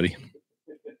going, buddy.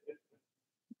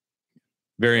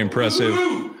 Very impressive.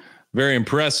 Very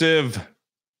impressive.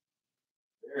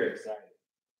 Very exciting.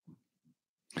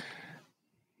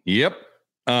 Yep.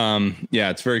 Yeah,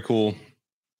 it's very cool.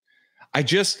 I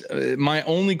just, my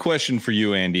only question for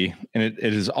you, Andy, and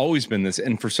it has always been this,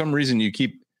 and for some reason you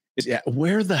keep,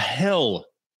 where the hell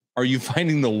are you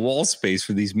finding the wall space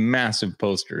for these massive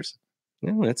posters?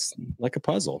 Well, it's like a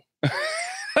puzzle.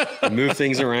 You move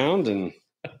things around and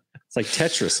it's like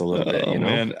Tetris a little bit,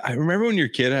 Man. I remember when your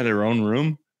kid had her own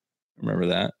room. Remember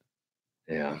that?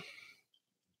 Yeah.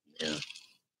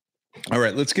 All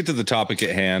right, let's get to the topic at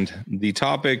hand. The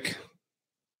topic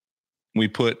we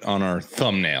put on our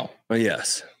thumbnail. Oh,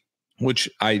 yes. Which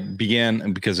I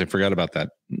began because I forgot about that.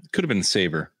 Could have been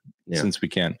Saber, since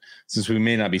we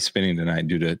may not be spinning tonight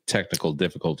due to technical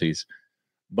difficulties.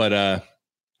 But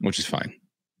which is fine.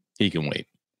 He can wait.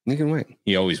 He can wait.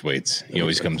 He always waits. He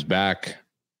always comes back.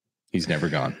 He's never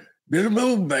gone.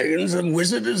 Bilbo Baggins, a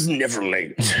wizard, is never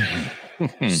late.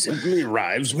 Simply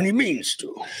arrives when he means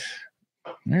to.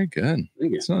 Very good.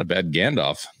 It's not a bad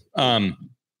Gandalf.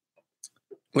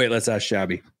 Wait, let's ask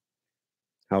Shabby.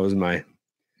 How was my?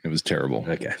 It was terrible.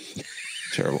 Okay.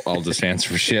 Terrible. I'll just answer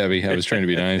for Chevy. I was trying to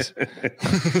be nice.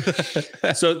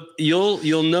 So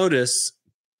you'll notice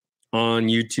on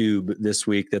YouTube this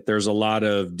week that there's a lot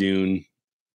of Dune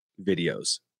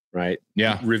videos, right?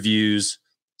 Yeah. Reviews,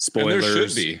 spoilers. And there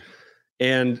should be.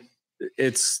 And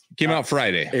it's came out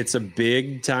Friday. It's a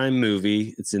big time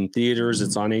movie. It's in theaters.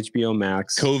 It's on HBO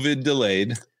Max. COVID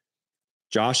delayed.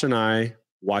 Josh and I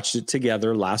watched it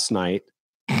together last night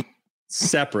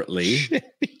separately.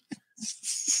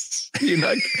 You're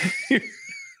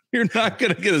not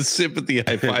going to get a sympathy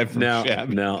high five from Shab.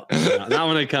 No. Not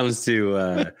when it comes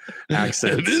to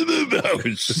accents.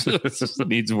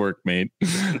 Needs work, mate.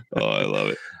 Oh, I love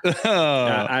it. It's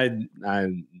not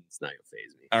gonna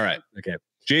faze me. All right. Okay.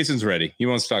 Jason's ready. He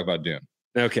wants to talk about Dune.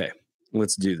 Okay.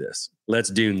 Let's do this. Let's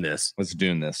Dune this. Let's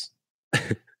Dune this.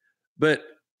 But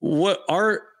what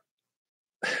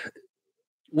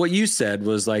you said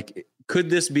was like, could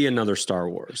this be another Star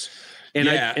Wars? And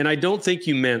I don't think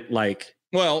you meant like.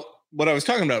 Well, what I was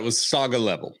talking about was saga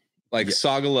level,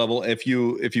 saga level. If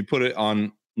you put it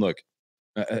on, look,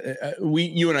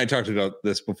 you and I talked about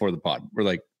this before the pod. We're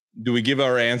like, do we give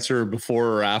our answer before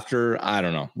or after? I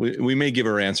don't know. We may give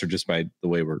our answer just by the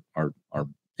way our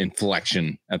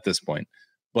inflection at this point.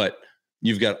 But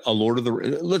you've got a Lord of the.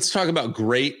 Let's talk about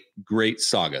great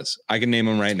sagas. I can name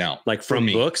them right now. Like from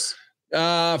books.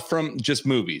 From just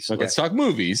movies. Okay. Let's talk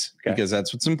movies because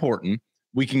that's what's important.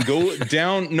 We can go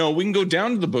down. No, we can go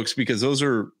down to the books because those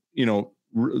are,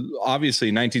 obviously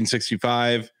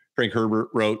 1965. Frank Herbert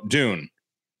wrote Dune.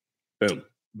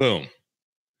 Boom.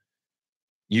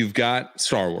 You've got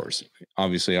Star Wars,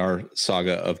 obviously our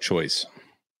saga of choice.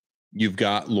 You've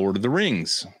got Lord of the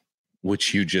Rings,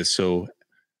 which you just so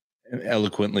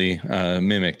eloquently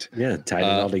mimicked. Yeah, tied it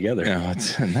all together. Yeah,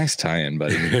 it's a nice tie-in,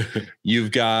 buddy.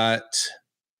 You've got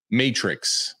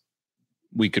Matrix.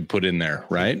 We could put in there,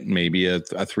 right? Maybe a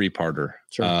three-parter.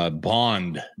 Sure.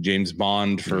 Bond, James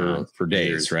Bond for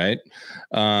days, right?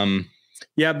 But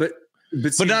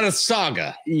not a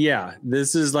saga. Yeah,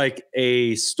 this is like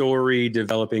a story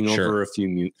developing over a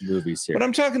few movies here. But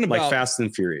I'm talking about like Fast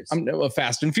and Furious.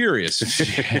 Fast and Furious.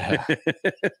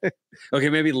 Okay,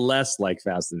 maybe less like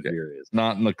Fast and Furious.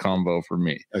 Not in the combo for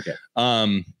me. Okay.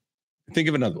 Think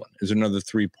of another one. Is there another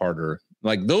three-parter?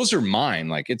 Like those are mine.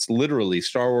 Like it's literally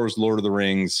Star Wars, Lord of the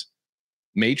Rings,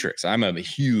 Matrix. I'm a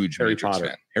huge Matrix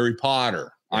fan. Harry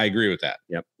Potter. I agree with that.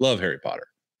 Yep. Love Harry Potter.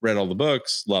 Read all the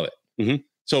books. Love it. Mm-hmm.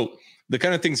 So the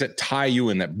kind of things that tie you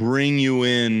in, that bring you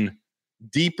in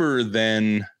deeper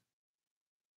than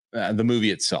the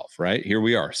movie itself, right? Here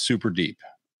we are, super deep.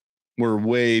 We're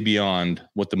way beyond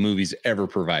what the movie's ever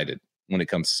provided when it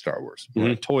comes to Star Wars.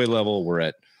 We're at toy level. We're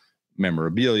at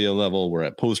memorabilia level. We're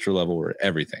at poster level. We're at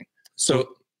everything. So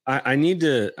I need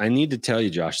to tell you,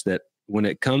 Josh, that when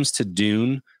it comes to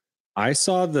Dune, I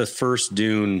saw the first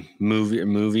Dune movie,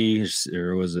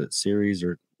 or was it series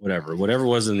or whatever it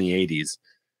was in the 80s.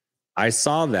 I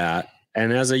saw that,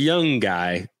 and as a young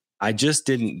guy, I just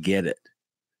didn't get it.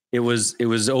 It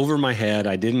was over my head.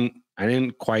 I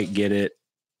didn't quite get it,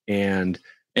 and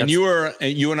you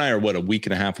and I are what, a week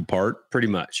and a half apart? Pretty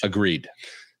much. Agreed.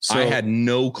 So I had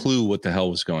no clue what the hell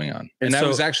was going on, and I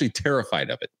was actually terrified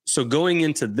of it. So going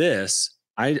into this,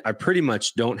 I pretty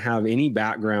much don't have any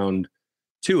background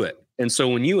to it, and so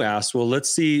when you asked, well,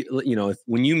 let's see,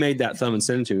 when you made that thumb and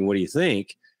sent it to me, what do you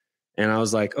think? And I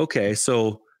was like, okay,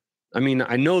 so. I mean,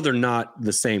 I know they're not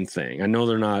the same thing. I know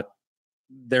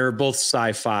they're both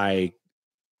sci-fi,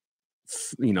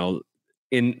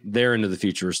 they're into the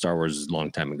future. Star Wars is a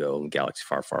long time ago, galaxy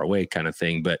far, far away kind of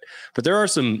thing. But there are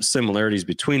some similarities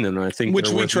between them. And I think which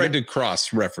we tried to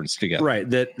cross reference together. Right.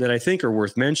 That I think are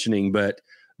worth mentioning, but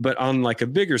on like a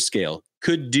bigger scale,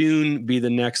 could Dune be the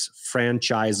next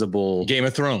franchisable Game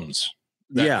of Thrones?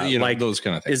 Like those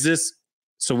kind of things.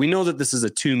 So we know that this is a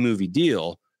 2-movie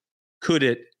deal. Could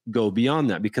it go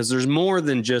beyond that? Because there's more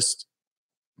than just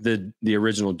the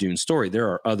original Dune story. There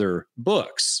are other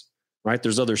books, right?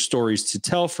 There's other stories to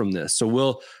tell from this.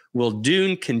 So will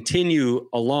Dune continue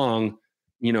along,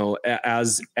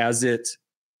 as it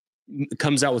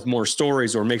comes out with more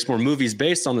stories or makes more movies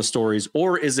based on the stories,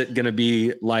 or is it going to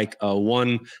be like a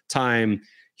one-time,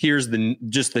 here's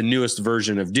just the newest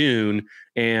version of Dune,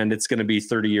 and it's going to be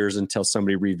 30 years until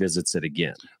somebody revisits it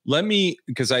again?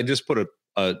 Because I just put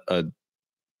a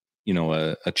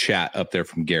chat up there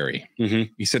from Gary.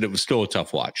 Mm-hmm. He said it was still a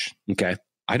tough watch. Okay.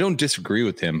 I don't disagree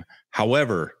with him.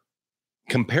 However,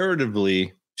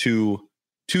 comparatively to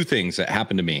two things that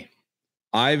happened to me,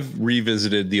 I've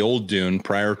revisited the old Dune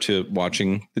prior to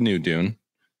watching the new Dune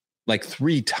like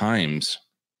 3 times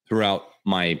throughout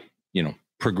my,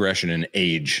 progression in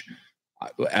age.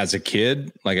 as a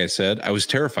kid, like I said, I was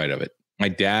terrified of it. My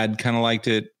dad kind of liked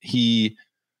it. He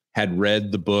had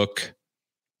read the book,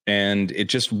 and it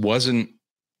just wasn't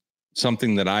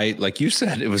something that like you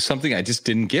said, it was something I just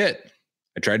didn't get.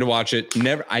 I tried to watch it.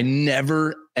 I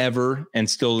never, ever, and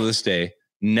still to this day,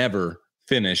 never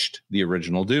finished the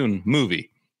original Dune movie.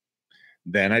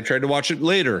 Then I tried to watch it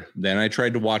later. Then I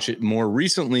tried to watch it more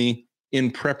recently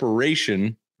in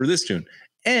preparation for this Dune,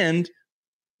 and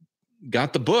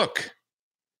got the book,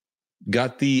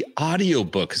 got the audio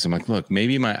book. Because I'm like, look,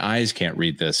 maybe my eyes can't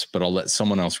read this, but I'll let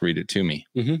someone else read it to me.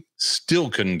 Mm-hmm. Still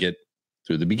couldn't get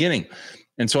through the beginning.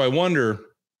 And so I wonder,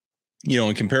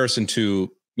 in comparison to,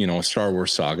 a Star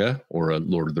Wars saga or a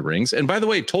Lord of the Rings. And by the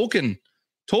way,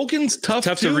 Tolkien's tough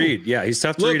to read. Yeah, he's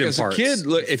tough to read in parts. As a kid,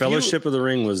 look, Fellowship of the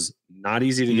Ring was not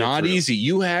easy to get Not through. easy.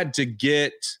 You had to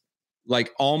get like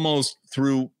almost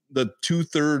through the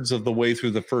 2/3 of the way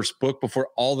through the first book before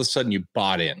all of a sudden you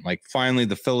bought in. Like finally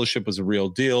the Fellowship was a real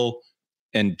deal,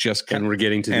 and we're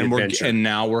getting to the adventure. And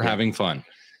now we're having fun.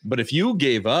 But if you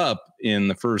gave up in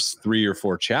the first 3 or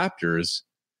 4 chapters,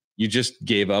 you just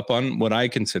gave up on what I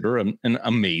consider an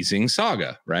amazing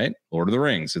saga, right? Lord of the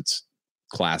Rings. It's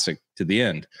classic to the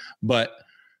end. But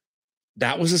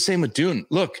that was the same with Dune.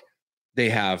 Look, they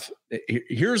have,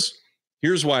 here's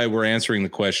why we're answering the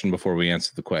question before we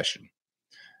answer the question.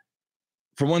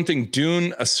 For one thing,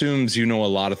 Dune assumes you know a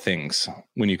lot of things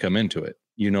when you come into it.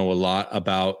 You know a lot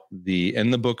about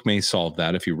and the book may solve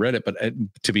that if you read it. But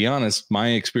to be honest, my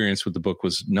experience with the book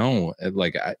was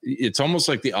it's almost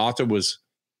like the author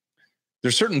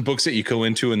there's certain books that you go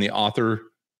into and the author,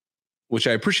 which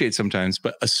I appreciate sometimes,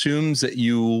 but assumes that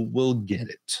you will get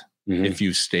it if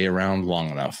you stay around long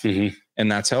enough. Mm-hmm.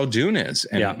 And that's how Dune is.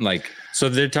 And so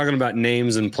they're talking about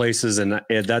names and places, and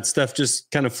that stuff just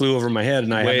kind of flew over my head.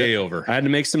 And I had to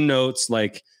make some notes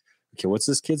like, okay, what's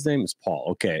this kid's name? It's Paul.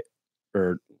 Okay.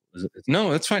 Or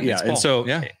no, that's fine. Yeah. And so,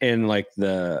 and like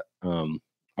the,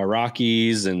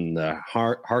 Iraqis and the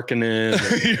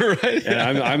Harkonnen. You're right.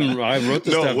 And I wrote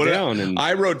this stuff down. And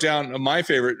I wrote down my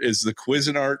favorite is the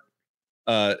Cuisinart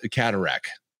Cataract,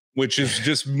 which is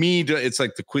just me. It's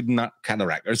like the Cuisinart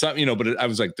Cataract or something, but I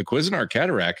was like the Cuisinart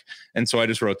Cataract. And so I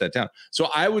just wrote that down. So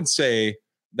I would say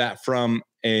that from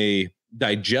a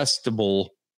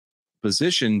digestible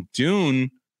position,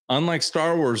 Dune, unlike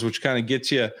Star Wars, which kind of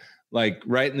gets you like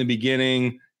right in the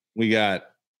beginning, we got,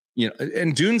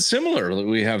 and Dune's similar.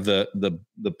 We have the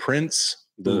prince.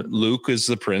 Luke is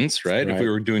the prince, right? If we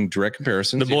were doing direct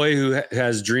comparisons, the boy who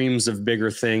has dreams of bigger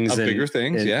things,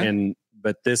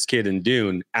 but this kid in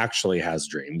Dune actually has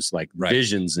dreams, like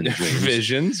visions and dreams.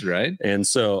 Visions, right? And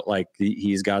so, like,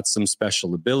 he's got some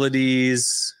special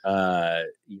abilities,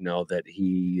 that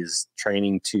he is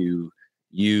training to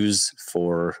use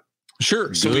for.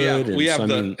 Sure. So we have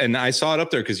and I saw it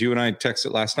up there because you and I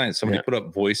texted last night. Somebody put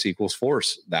up voice equals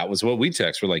force. That was what we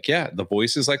text. We're like, yeah, the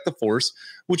voice is like the force,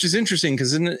 which is interesting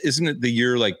because isn't it the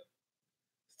year like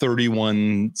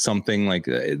 31 something? Like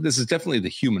this is definitely the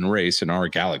human race in our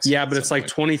galaxy. Yeah, but it's like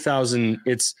 20,000.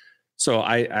 So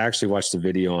I actually watched a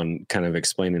video on kind of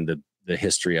explaining the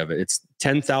history of it. It's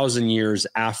 10,000 years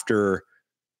after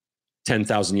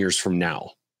 10,000 years from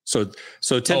now. So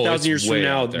 10,000 years from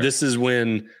now, this is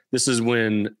when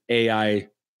AI,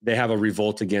 they have a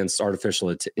revolt against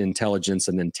artificial intelligence.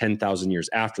 And then 10,000 years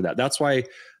after that, that's why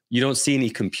you don't see any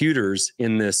computers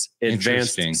in this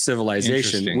advanced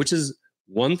civilization, which is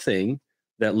one thing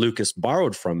that Lucas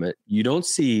borrowed from it. You don't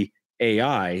see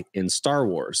AI in Star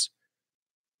Wars.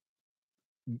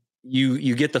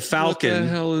 You get the Falcon. What the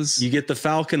hell is? You get the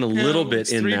Falcon a little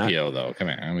bit in 3PO, though. Come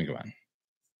here, let me go on.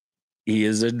 He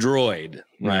is a droid,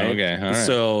 right? Okay, all right.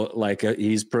 So like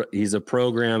he's a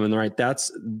program, and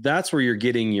that's where you're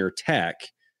getting your tech.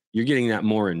 You're getting that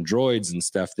more in droids and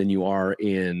stuff than you are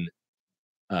in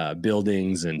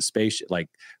buildings and space. Like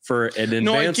for an advanced.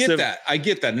 No, I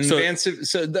get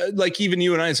that. Like even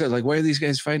you and I said, like, why are these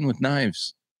guys fighting with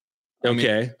knives?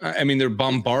 Okay, I mean they're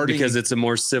bombarding because it's a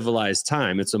more civilized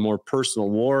time. It's a more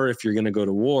personal war. If you're going to go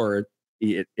to war,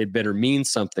 it better mean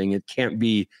something. It can't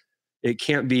be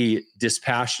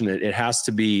dispassionate. It has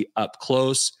to be up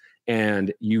close,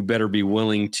 and you better be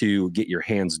willing to get your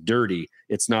hands dirty.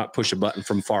 It's not push a button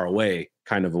from far away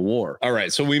kind of a war. All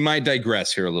right. So we might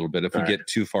digress here a little bit if we get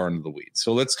too far into the weeds.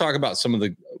 So let's talk about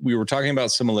we were talking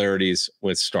about similarities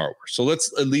with Star Wars. So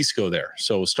let's at least go there.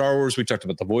 So Star Wars, we talked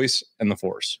about the voice and the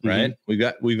force, right?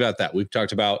 Mm-hmm. We've got that. We've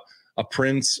talked about a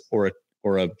prince or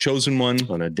a chosen one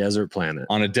on a desert planet.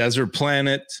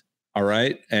 All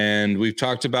right. And we've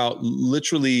talked about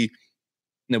we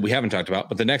haven't talked about,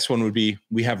 but the next one would be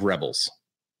we have rebels.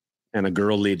 And a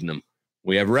girl leading them.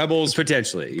 We have Rebels.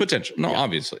 Potentially. Potential. No, Yeah.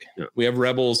 obviously. Yeah. We have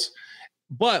Rebels.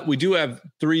 But we do have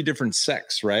 3 different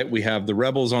sects, right? We have the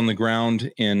Rebels on the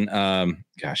ground in,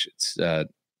 it's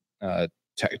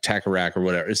Takarak or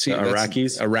whatever. See,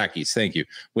 Iraqis. Iraqis. Thank you.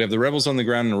 We have the Rebels on the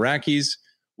ground in Iraqis.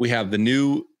 We have the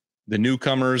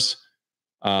newcomers,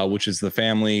 which is the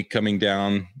family coming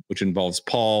down, which involves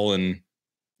Paul and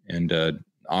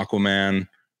Aquaman.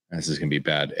 This is gonna be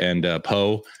bad. And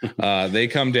Poe. They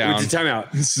come down. Time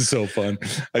out. This is so fun.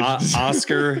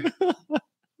 Oscar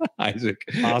Isaac.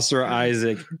 Oscar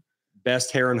Isaac,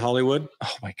 best hair in Hollywood.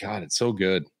 Oh my God, it's so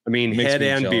good. I mean, Makes head me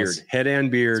and jealous. beard. Head and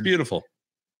It's beard. beautiful.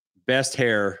 Best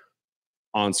hair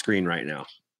on screen right now.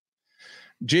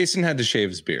 Jason had to shave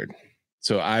his beard.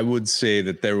 So I would say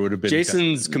that there would have been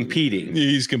Jason's competing.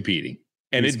 He's competing.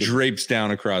 And He's it good. drapes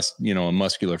down across, a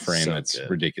muscular frame So that's good.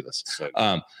 ridiculous. So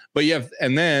But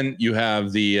then you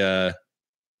have the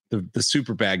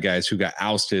super bad guys who got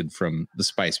ousted from the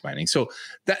spice mining. So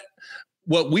that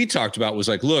what we talked about was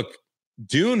like, look,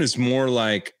 Dune is more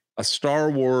like a Star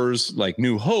Wars, like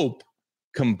New Hope,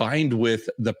 combined with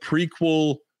the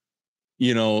prequel,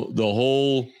 the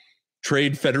whole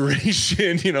Trade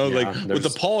Federation, with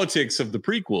the politics of the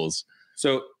prequels.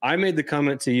 So I made the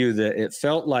comment to you that it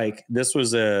felt like this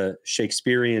was a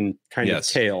Shakespearean kind of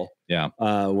tale. Yeah.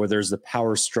 Where there's the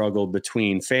power struggle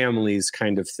between families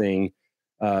kind of thing.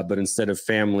 But instead of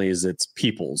families, it's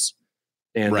peoples.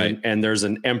 And Right. and there's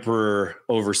an emperor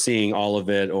overseeing all of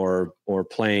it or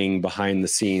playing behind the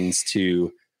scenes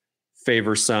to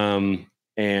favor some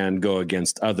and go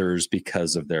against others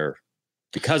because of their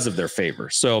favor.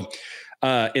 So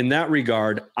in that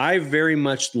regard, I very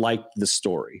much liked the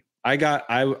story. I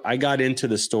got into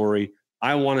the story.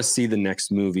 I want to see the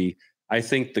next movie. I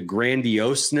think the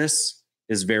grandioseness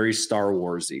is very Star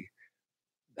Warsy.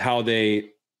 How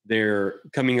they're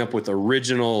coming up with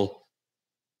original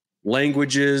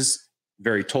languages,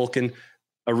 very Tolkien,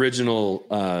 original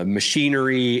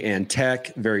machinery and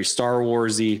tech, very Star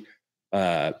Warsy.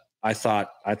 I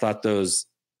thought those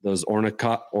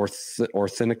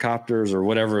ornithopters or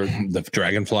whatever, The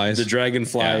dragonflies. the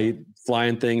dragonfly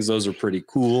flying things, those are pretty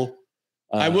cool.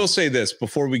 I will say this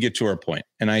before we get to our point,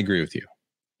 and I agree with you.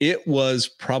 It was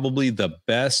probably the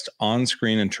best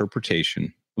on-screen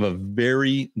interpretation of a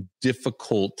very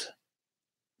difficult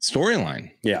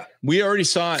storyline. Yeah. We already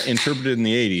saw it interpreted in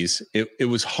the 80s. It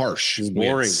was harsh. It was We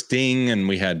had boring. Sting, and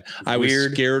I was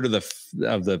Weird. scared of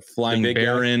the flying big guy.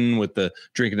 baron with the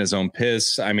drinking his own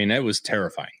piss. I mean, it was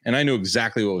terrifying. And I knew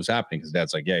exactly what was happening because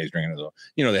Dad's like, yeah, he's drinking his own.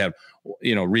 They have,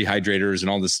 rehydrators and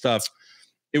all this stuff.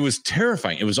 It was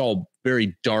terrifying. It was all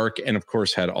very dark, and of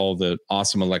course had all the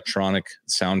awesome electronic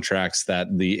soundtracks that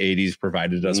the 80s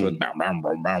provided us with. It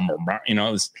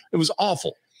was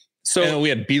awful. So We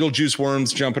had Beetlejuice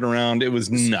worms jumping around. It was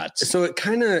nuts. So it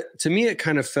kind of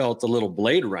felt a little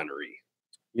Blade Runner-y.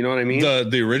 You know what I mean?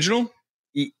 The original?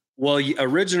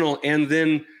 Original, and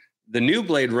then the new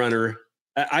Blade Runner.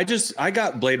 I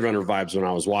got Blade Runner vibes when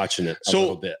I was watching it a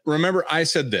little bit. Remember, I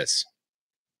said this.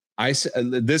 I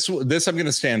said this I'm going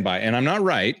to stand by, and I'm not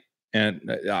right, and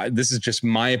this is just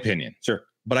my opinion. Sure.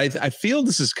 But I feel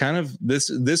this is kind of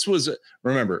this was,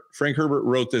 remember, Frank Herbert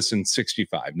wrote this in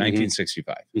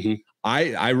 1965. Mhm.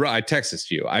 I texted this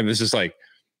to you. I was just like,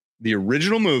 the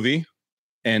original movie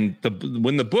and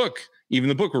when the book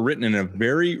were written in a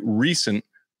very recent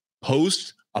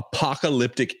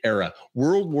post-apocalyptic era.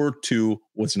 World War II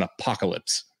was an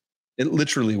apocalypse. It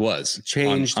literally was.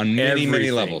 Changed on many, many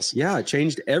everything. levels. Yeah, it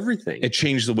changed everything. It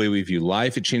changed the way we view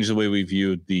life. It changed the way we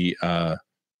viewed the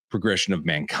progression of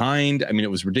mankind. I mean, it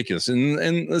was ridiculous. And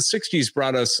the 60s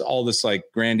brought us all this like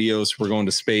grandiose, we're going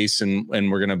to space and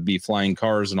we're going to be flying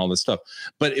cars and all this stuff.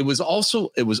 But it was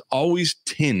always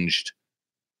tinged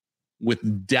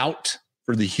with doubt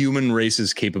for the human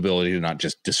race's capability to not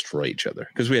just destroy each other,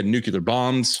 because we had nuclear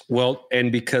bombs. Well,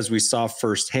 and because we saw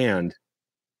firsthand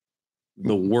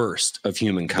the worst of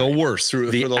humankind. The worst through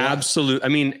The for the absolute. I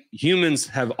mean, humans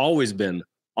have always been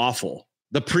awful.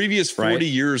 The previous 40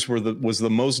 years was the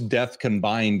most death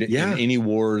combined in any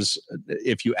wars,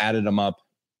 if you added them up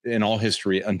in all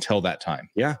history until that time.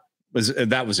 Yeah.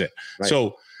 That was it. Right.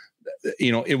 So,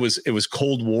 it was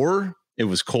Cold War. It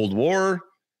was Cold War,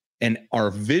 and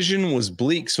our vision was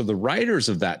bleak. So the writers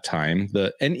of that time,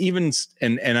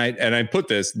 I put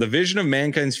this, the vision of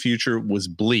mankind's future was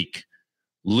bleak.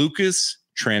 Lucas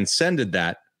transcended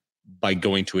that by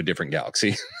going to a different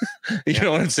galaxy. You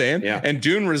know what I'm saying? Yeah. And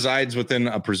Dune resides within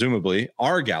presumably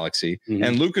our galaxy. Mhm.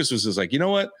 And Lucas was just like, you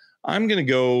know what? I'm going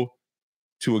to go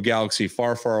to a galaxy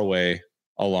far, far away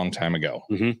a long time ago.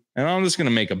 Mhm. And I'm just going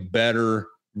to make a better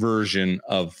version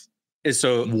of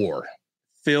So war.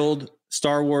 filled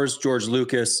Star Wars, George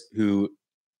Lucas, who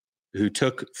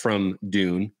took from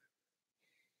Dune,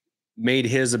 made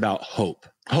his about hope.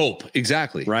 Hope,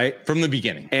 exactly. Right? From the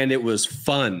beginning. And it was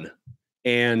fun.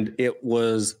 And it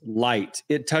was light.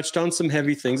 It touched on some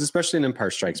heavy things, especially in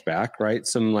Empire Strikes Back, right?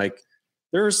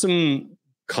 There was some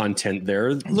content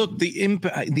there. Look,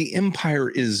 the Empire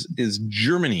is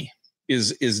Germany,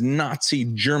 is Nazi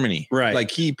Germany, right?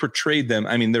 Like he portrayed them.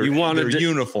 I mean, their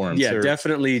uniforms. Yeah,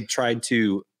 definitely tried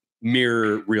to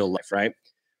mirror real life, right?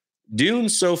 Dune,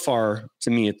 so far to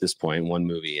me at this point, one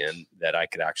movie in that I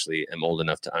could actually am old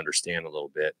enough to understand a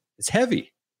little bit. It's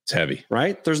heavy. It's heavy,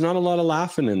 right? There's not a lot of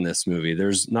laughing in this movie.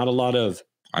 There's not a lot of.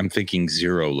 I'm thinking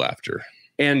zero laughter.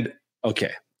 And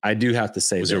okay, I do have to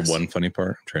say, was there one funny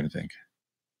part? I'm trying to think.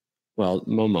 Well,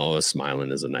 Momoa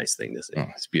smiling is a nice thing to say. Oh,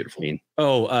 it's beautiful.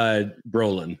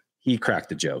 Brolin, he cracked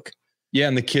the joke. Yeah,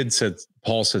 and the kid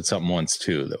Paul said something once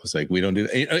too that was like, we don't do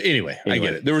that. Anyway, I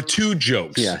get it. There were two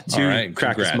jokes. Yeah, two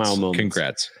crack a smile moments.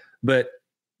 Congrats. But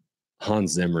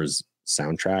Hans Zimmer's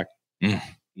soundtrack,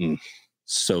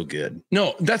 so good.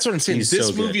 No, that's what I'm saying.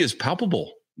 This movie is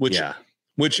palpable.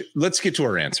 Which let's get to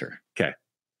our answer. Okay.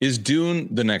 Is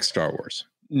Dune the next Star Wars?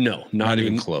 No, not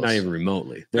even close. Not even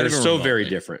remotely. They're so very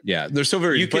different. Yeah, they're so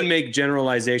very. You can make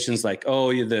generalizations like,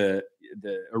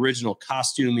 the original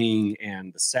costuming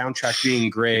and the soundtrack being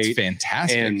great, it's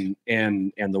fantastic,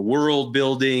 and the world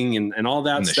building and all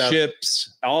that stuff, the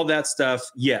ships, all that stuff.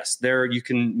 Yes, there you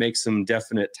can make some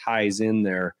definite ties in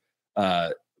there,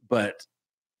 but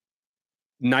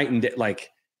night and day, like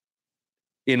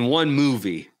in one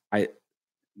movie. I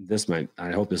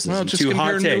hope this isn't too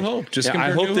hot of a take.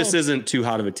 I hope this isn't too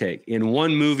hot of a take. In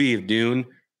one movie of Dune,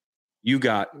 you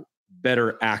got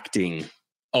better acting.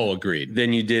 Oh, agreed.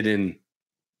 Than you did in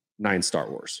 9 Star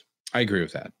Wars. I agree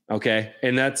with that. Okay.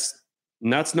 And that's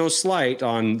no slight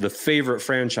on the favorite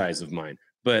franchise of mine,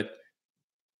 but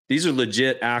these are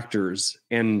legit actors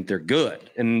and they're good.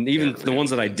 And even the ones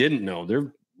that I didn't know,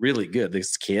 they're really good.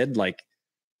 This kid's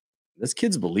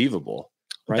believable.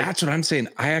 Right? That's what I'm saying.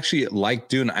 I actually like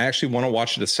Dune. I actually want to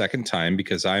watch it a second time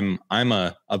because I'm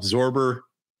a absorber,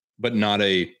 but not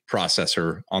a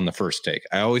processor on the first take.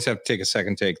 I always have to take a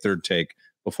second take, third take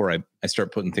before I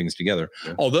start putting things together.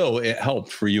 Yeah. Although it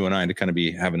helped for you and I to kind of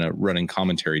be having a running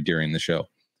commentary during the show.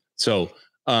 So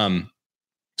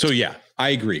yeah, I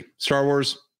agree. Star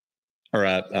Wars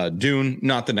or Dune,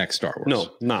 not the next Star Wars.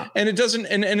 No, not. And it doesn't,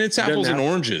 and it's apples and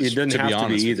oranges. It doesn't have to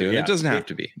be either. Yeah. It doesn't have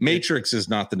to be. Matrix is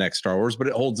not the next Star Wars, but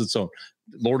it holds its own.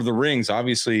 Lord of the Rings,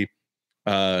 obviously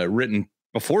written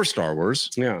before Star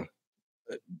Wars. Yeah.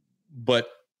 But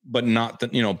not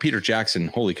the, Peter Jackson,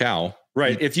 holy cow.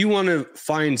 Right. If you want to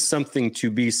find something to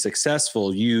be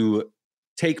successful, you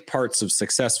take parts of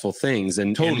successful things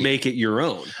and make it your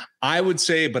own. I would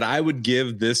say, but I would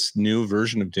give this new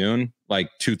version of Dune like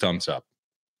 2 thumbs up.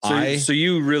 So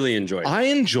you really enjoyed it. I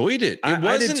enjoyed it.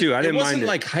 I did too. I didn't mind it. It wasn't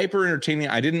like hyper entertaining.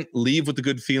 I didn't leave with a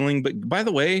good feeling. But by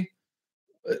the way,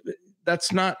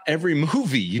 that's not every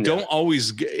movie. You don't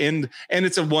always end. And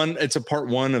it's a part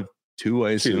 1 of 2,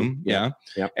 I assume. Yeah.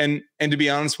 And to be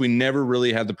honest, we never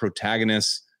really had the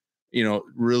protagonists,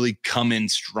 really come in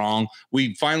strong.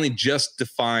 We finally just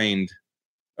defined,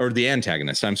 or the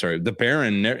antagonist, I'm sorry, the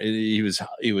Baron, he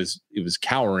was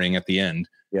cowering at the end.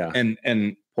 Yeah.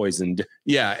 And poisoned.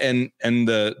 Yeah. And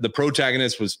the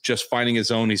protagonist was just finding his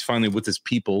own. He's finally with his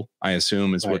people, I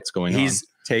assume is what's going on. He's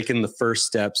taken the first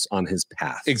steps on his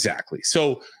path. Exactly.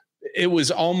 So it was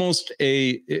almost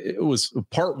it was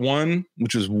part 1,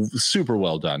 which was super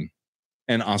well done.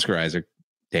 And Oscar Isaac,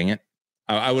 dang it.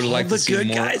 I would have liked to see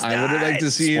more. I would have liked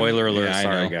to see. Spoiler alert. Yeah,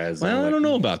 sorry, guys. Well, I don't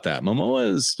know about that. Momoa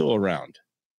is still around.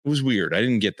 It was weird. I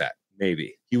didn't get that.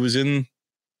 Maybe he was in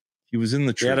the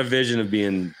troop. He had a vision of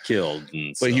being killed,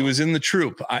 but he was in the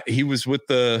troop. He was with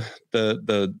the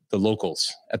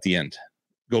locals at the end.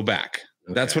 Go back.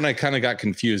 Okay. That's when I kind of got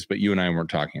confused. But you and I weren't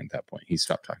talking at that point. He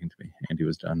stopped talking to me. Andy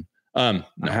was done. No,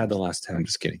 I had the last 10. I'm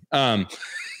just kidding.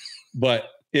 But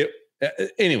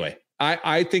anyway.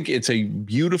 I think it's a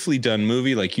beautifully done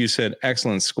movie. Like you said,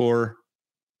 excellent score,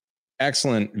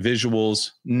 excellent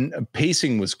visuals.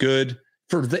 Pacing was good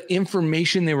for the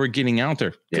information they were getting out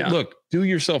there. Yeah. Look, do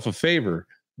yourself a favor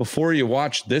before you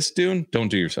watch this Dune. Don't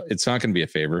do yourself. It's not going to be a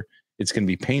favor. It's going to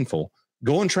be painful.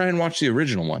 Go and try and watch the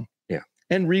original one. Yeah.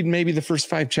 And read maybe the first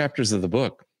 5 chapters of the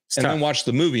book and then watch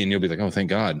the movie and you'll be like, oh, thank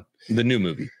God. The new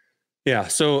movie. Yeah.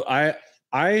 So I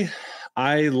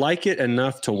like it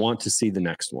enough to want to see the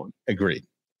next one. Agreed.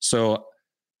 So,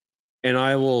 and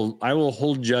I will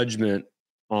hold judgment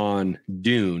on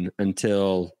Dune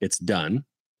until it's done,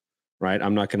 right?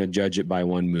 I'm not going to judge it by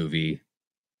one movie.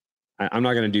 I'm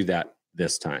not going to do that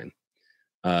this time.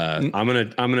 I'm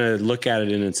gonna look at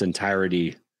it in its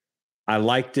entirety. I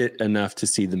liked it enough to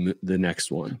see the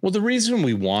next one. Well, the reason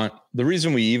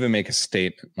we even make a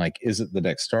statement like, is it the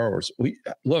next Star Wars?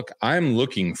 I'm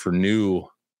looking for new,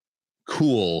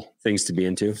 cool Things to be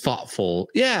into. thoughtful.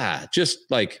 Yeah. Just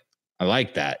like, I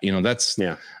like that. That's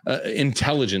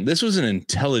intelligent. This was an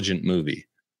intelligent movie,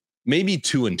 maybe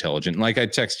too intelligent. Like I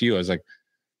text you, I was like,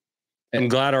 I'm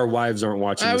glad our wives aren't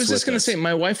watching. I this was just with going to us. say,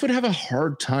 my wife would have a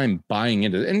hard time buying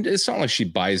into it. And it's not like she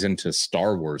buys into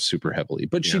Star Wars super heavily,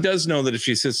 but she does know that if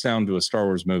she sits down to a Star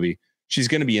Wars movie, she's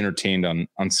going to be entertained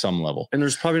on some level. And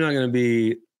there's probably not going to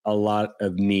be a lot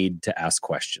of need to ask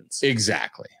questions.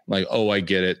 Exactly. Like, oh, I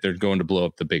get it. They're going to blow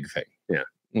up the big thing. Yeah.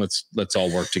 Let's all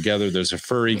work together. There's a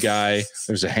furry guy.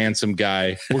 There's a handsome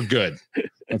guy. We're good.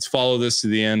 Let's follow this to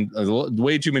the end.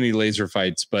 Way too many laser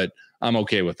fights, but I'm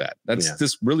okay with that. That's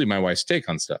just really my wife's take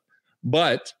on stuff.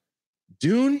 But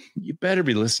Dune, you better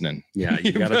be listening. Yeah,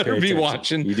 you gotta better pay be attention.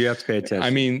 watching. You do have to pay attention.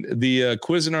 I mean, the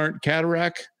Cuisinart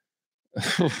Cataract,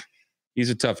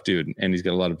 he's a tough dude, and he's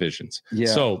got a lot of visions. Yeah.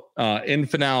 So, in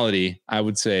finality, I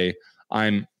would say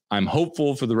I'm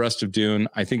hopeful for the rest of Dune.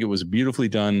 I think it was a beautifully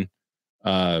done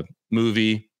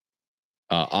movie.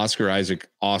 Oscar Isaac,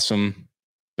 awesome,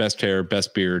 best hair,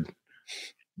 best beard,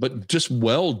 but just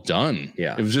well done.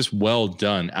 Yeah, it was just well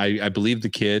done. I believe the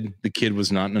kid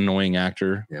was not an annoying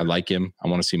actor. Yeah. I like him. I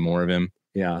want to see more of him.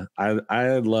 Yeah,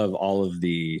 I love all of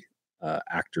the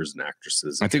actors and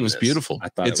actresses. I think it was beautiful. I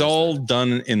thought it's all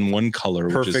done in one color,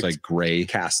 which is like gray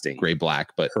casting, gray black,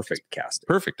 but perfect casting.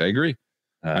 Perfect. I agree.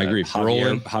 I agree.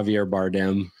 Javier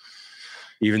Bardem,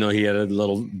 even though he had a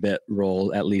little bit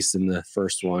role, at least in the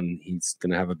first one, he's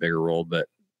going to have a bigger role. But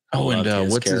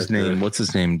what's his name? What's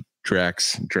his name?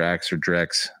 Drax.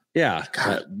 Yeah,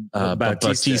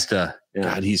 Bautista. Yeah.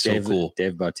 God, he's so cool.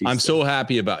 Dave Bautista. I'm so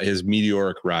happy about his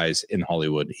meteoric rise in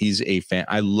Hollywood. He's a fan.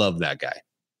 I love that guy.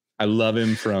 I love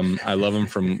him from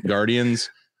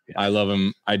Guardians. Yeah. I love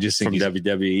him. I just think from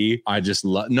WWE. I just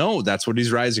love. No, that's what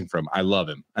he's rising from. I love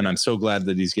him, and I'm so glad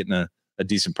that he's getting a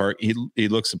decent part. He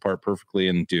looks the part perfectly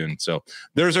in Dune. So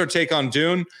there's our take on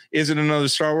Dune. Is it another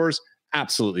Star Wars?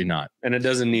 Absolutely not. And it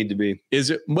doesn't need to be.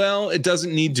 Is it? Well, it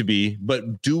doesn't need to be,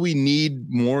 but do we need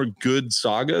more good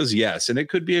sagas? Yes. And it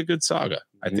could be a good saga.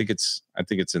 Mm-hmm. I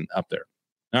think it's up there.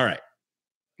 All right.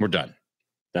 We're done.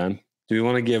 Done. Do we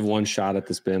want to give one shot at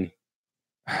the spin?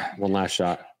 One last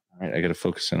shot. All right. I got to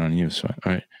focus in on you. So,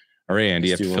 all right, Andy,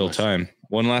 you have to fill time.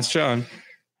 One last shot.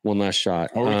 One last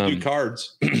shot. Or we can do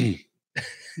cards.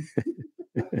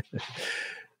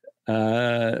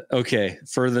 Okay,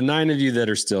 for the 9 of you that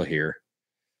are still here,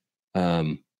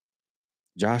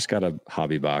 Josh got a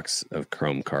hobby box of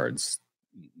Chrome cards.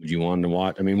 Would you want to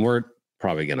watch? I mean, we're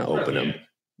probably going to open them.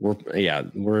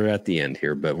 We're at the end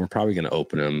here, but we're probably going to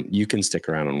open them. You can stick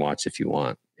around and watch if you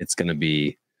want. It's going to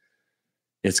be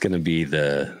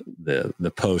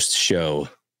the post show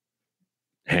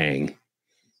hang.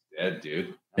 Dead,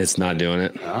 dude. It's not doing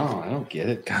it. No, I don't get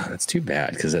it. God, that's too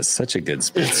bad because that's such a good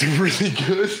spin. It's really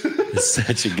good. It's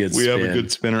such a good we spin. have a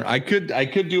good spinner. I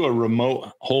could do a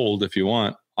remote hold if you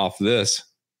want off this.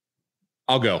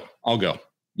 I'll go.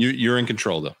 You're in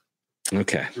control though.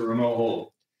 Okay. It's a remote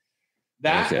hold.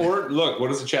 Or look, what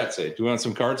does the chat say? Do we want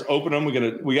some cards? Open them.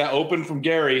 We got open from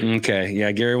Gary. Okay.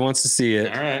 Yeah, Gary wants to see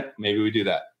it. All right. Maybe we do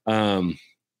that. Open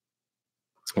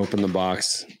the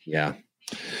box. Yeah.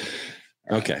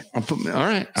 Okay. All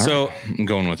right. So I'm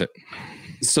going with it.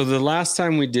 So the last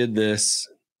time we did this,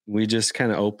 we just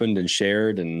kind of opened and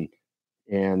shared, and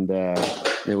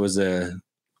it was a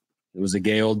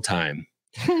gay old time.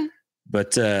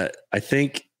 But I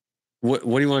think what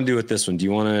do you want to do with this one? Do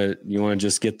you want to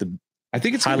just get the? I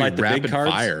think it's highlight the rapid big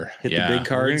cards. Fire. Hit the big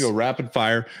cards. We're gonna go rapid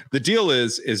fire. The deal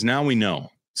is now we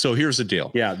know. So here's the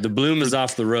deal. Yeah, the bloom is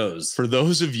off the rose. For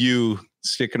those of you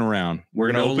sticking around,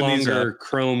 we're gonna no open these longer up.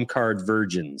 Chrome card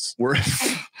virgins. We're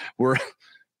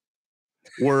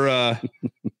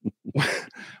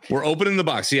opening the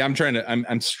box. See, I'm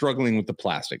struggling with the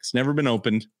plastics. Never been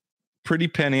opened. Pretty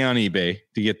penny on eBay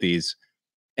to get these.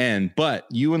 But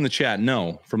you in the chat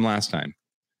know from last time,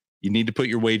 you need to put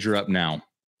your wager up now.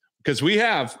 Because we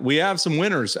have some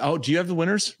winners. Oh, do you have the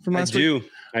winners from last week? I do.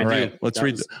 All right, let's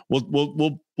read.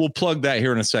 We'll plug that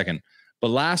here in a second. But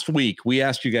last week we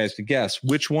asked you guys to guess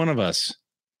which one of us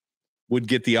would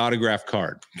get the autograph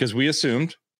card because we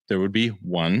assumed there would be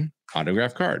one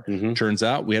autograph card. Mm-hmm. Turns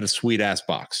out we had a sweet ass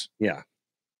box. Yeah.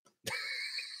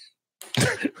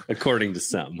 According to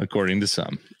some.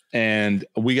 And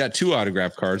we got 2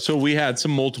 autograph cards. So we had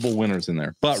some multiple winners in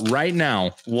there. But right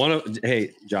now,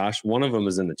 hey, Josh, one of them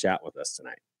is in the chat with us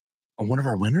tonight. One of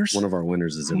our winners? One of our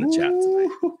winners is in the chat tonight.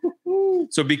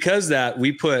 So because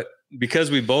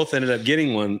we both ended up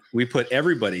getting one, we put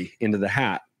everybody into the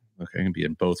hat. Okay, I can be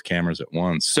in both cameras at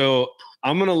once. So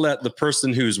I'm going to let the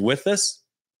person who's with us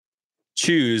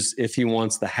choose if he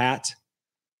wants the hat.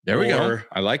 There we go.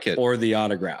 I like it. Or the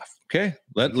autograph. Okay,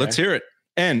 let's hear it.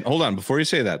 And hold on, before you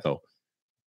say that though,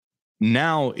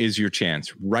 now is your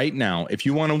chance. Right now, if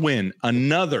you want to win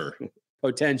another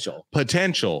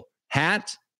potential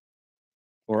hat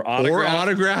or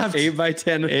autograph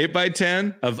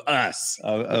 8x10 of us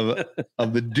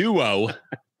of the duo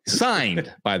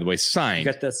signed, by the way, signed.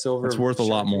 You got that silver. It's worth a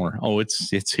lot more. Oh, it's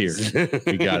here.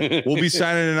 We got it. We'll be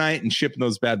signing tonight and shipping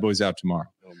those bad boys out tomorrow.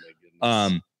 Oh my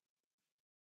goodness.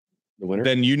 The winner?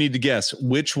 Then you need to guess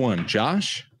which one,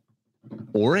 Josh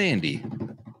or Andy,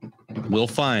 will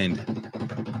find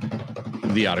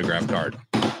the autograph card.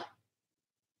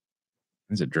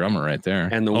 There's a drummer right there.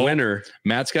 And the winner.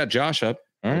 Matt's got Josh up.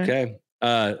 All right. Okay.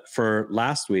 For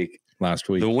last week,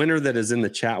 the winner that is in the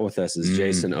chat with us is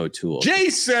Jason O'Toole.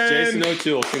 Jason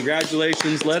O'Toole.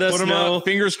 Congratulations. Let us know. Up.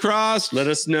 Fingers crossed. Let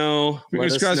us know.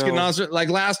 Fingers crossed. Like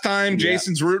last time,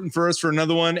 Jason's rooting for us for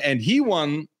another one, and he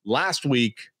won last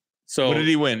week. So what did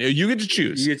he win? You get to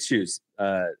choose. You get to choose.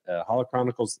 Hollow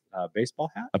Chronicles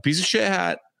baseball hat, a piece of shit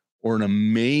hat, or an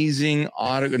amazing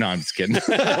autograph. No, I'm just kidding.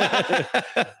 So,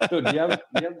 do you have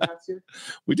hats here?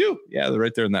 We do. Yeah, they're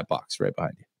right there in that box right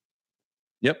behind you.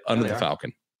 Yep, under the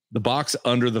Falcon. The box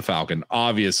under the Falcon,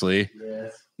 obviously.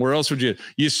 Yes. Where else would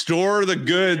you store the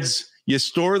goods? You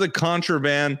store the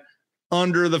contraband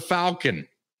under the Falcon.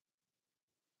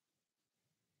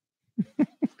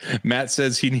 Matt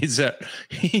says he needs that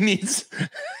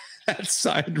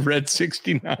signed red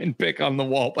 69 pick on the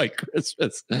wall by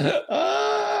Christmas.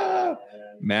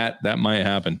 Matt, that might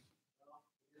happen.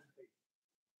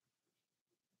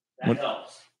 That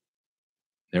helps.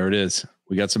 There it is.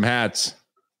 We got some hats.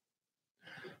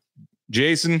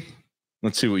 Jason,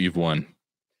 let's see what you've won.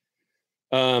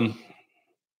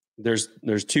 There's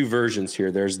two versions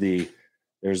here. There's the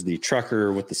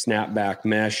trucker with the snapback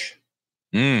mesh.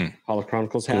 Hollow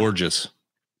Chronicles hat. Gorgeous.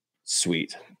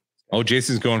 Sweet. Oh,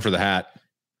 Jason's going for the hat.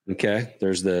 Okay.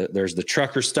 There's the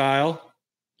trucker style.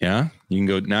 Yeah. You can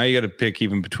go now. You got to pick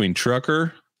even between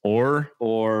trucker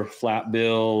or flat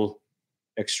bill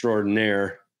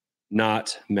extraordinaire,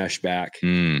 not mesh back.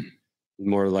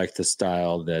 More like the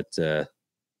style that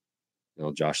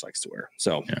Josh likes to wear.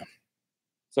 So yeah.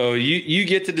 So you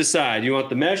get to decide. You want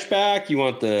the mesh back, you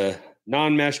want the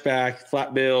non-mesh back,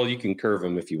 flat bill. You can curve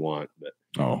them if you want, but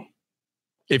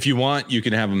if you want, you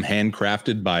can have them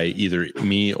handcrafted by either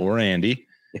me or Andy.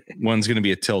 One's going to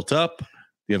be a tilt up.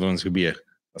 The other one's going to be a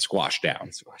squash down.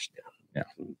 Yeah.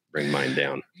 Bring mine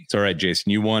down. It's all right,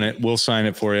 Jason. You want it. We'll sign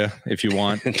it for you if you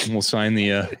want. We'll sign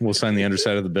the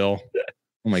underside of the bill.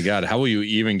 Oh my God. How will you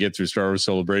even get through Star Wars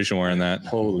Celebration wearing that?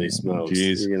 Holy smokes.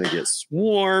 Jeez. You're going to get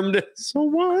swarmed. So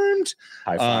warmed.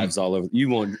 High fives all over. You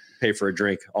won't pay for a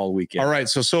drink all weekend. All right.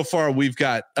 So far we've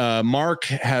got Mark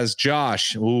has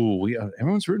Josh. Ooh,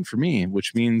 everyone's rooting for me,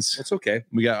 which means it's okay.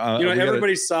 We got,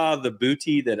 everybody saw the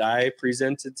booty that I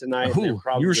presented tonight. You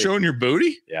were showing your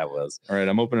booty? Yeah, it was. All right.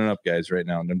 I'm opening up, guys, right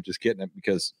now. And I'm just getting it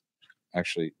because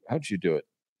actually, how'd you do it?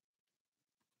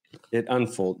 It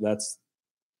unfolded. That's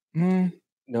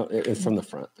no, it's from the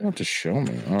front. You don't have to show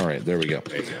me. All right, there we go.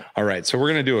 There you go. All right, so we're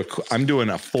gonna do I'm doing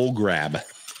a full grab.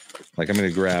 Like I'm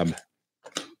gonna grab.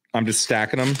 I'm just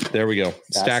stacking them. There we go.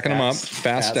 Stacking them up.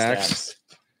 Fast stacks.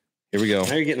 Here we go.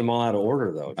 Now you're getting them all out of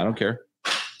order, though. I don't care.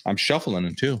 I'm shuffling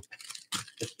them too.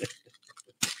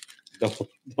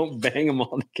 Don't bang them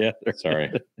all together.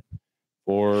 Sorry.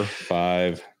 4,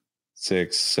 5,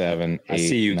 6, 7, 8, I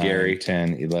see you, 9, Gary.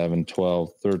 10, 11,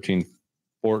 12, 13,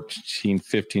 14,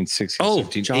 15, 16,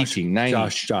 17, Josh, 18, 19.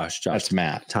 Josh. That's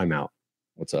Matt. Time out.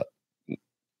 What's up?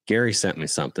 Gary sent me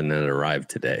something that arrived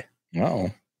today.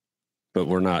 Oh. But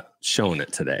we're not showing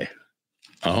it today.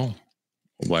 Oh.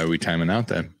 Why are we timing out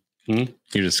then? You're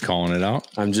just calling it out?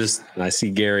 I see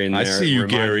Gary in there. I see you,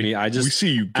 Gary. We see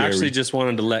you, Gary. Actually just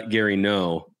wanted to let Gary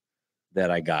know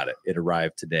that I got it. It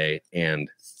arrived today. And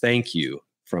thank you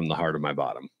from the heart of my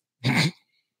bottom.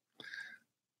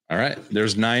 All right.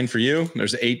 There's 9 for you.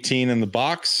 There's 18 in the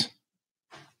box.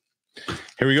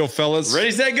 Here we go, fellas.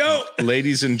 Ready, set, go.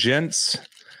 Ladies and gents.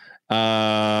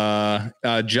 Wow,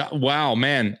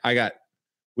 man.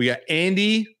 We got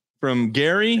Andy from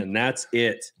Gary. And that's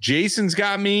it. Jason's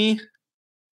got me.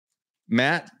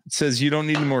 Matt says you don't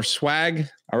need any more swag.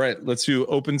 All right. Let's do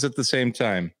opens at the same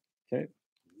time. Okay.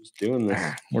 Just doing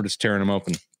this. We're just tearing them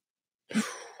open.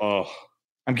 Oh.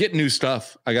 I'm getting new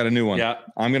stuff. I got a new one. Yeah.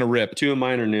 I'm going to rip. 2 of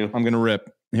mine are new. I'm going to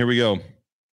rip. Here we go.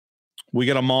 We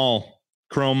got a mall.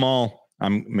 Chrome mall.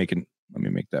 Let me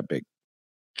make that big.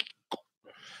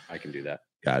 I can do that.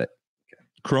 Got it. Okay.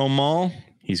 Chrome Mall.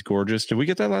 He's gorgeous. Did we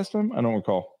get that last time? I don't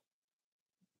recall.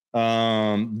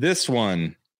 This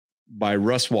one by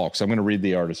Russ Walks. I'm going to read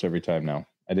the artist every time now.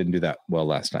 I didn't do that well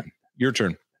last time. Your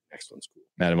turn. Next one's cool.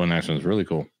 That one next one's really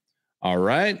cool. All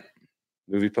right.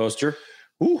 Movie poster.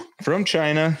 Ooh, from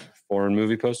China. Foreign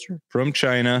movie poster. From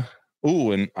China.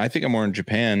 Ooh, and I think I'm more in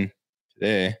Japan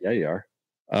today. Yeah, you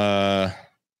are.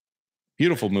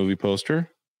 Beautiful movie poster.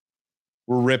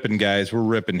 We're ripping, guys. We're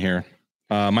ripping here.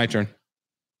 My turn.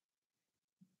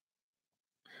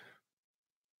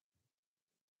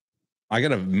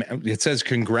 It says,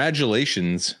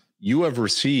 congratulations. You have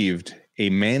received a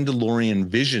Mandalorian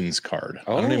Visions card.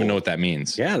 I don't even know what that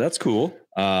means. Yeah, that's cool.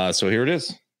 So here it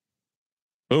is.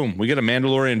 Boom. We get a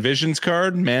Mandalorian Visions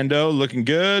card. Mando looking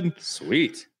good.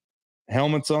 Sweet.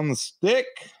 Helmets on the stick.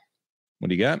 What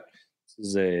do you got? This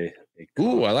is a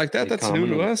ooh, I like that. That's new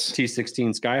to us.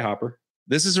 T16 Skyhopper.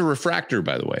 This is a refractor,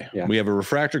 by the way. Yeah. We have a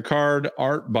refractor card,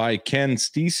 art by Ken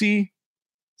Steacy.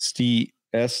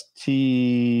 S-T-E-A-C-Y.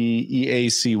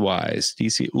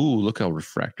 Steacy. Ooh, look how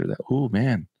refractor that. Ooh,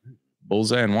 man.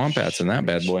 Bullseye and Wompats in that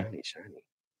bad boy. Shiny.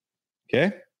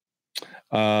 Okay.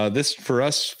 This for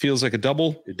us feels like a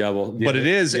double. But it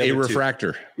is a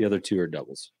refractor. The other two are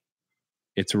doubles.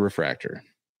 It's a refractor.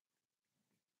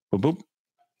 Boop, boop.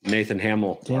 Nathan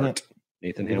Hamill.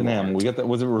 Nathan Hamill. We got that.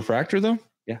 Was it a refractor though?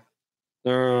 Yeah. I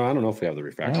don't know if we have the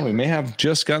refractor. Yeah, we may have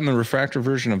just gotten the refractor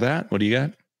version of that. What do you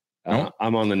got? No?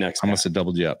 I'm on the next. I must have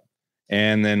doubled you up.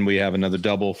 And then we have another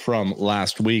double from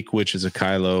last week, which is a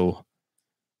Kylo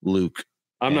Luke.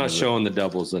 I'm not showing the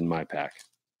doubles in my pack.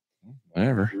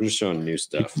 Whatever. I'm just showing new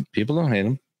stuff. People don't hate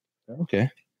them.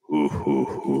 Okay. We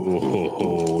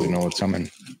know what's coming.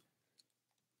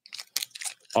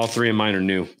 All three of mine are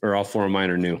new, or all four of mine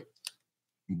are new.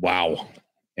 Wow.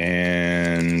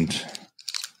 And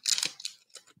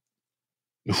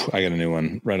I got a new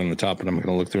one right on the top, but I'm going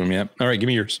to look through them yet. All right, give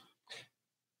me yours.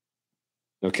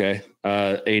 Okay.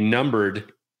 A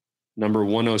numbered number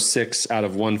 106 out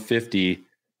of 150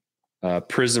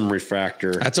 prism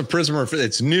refractor. That's a prism.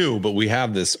 It's new, but we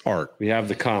have this art. We have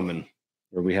the common,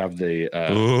 or we have the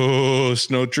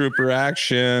Snow Trooper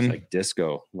action. Like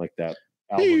disco, like that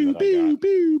album that I got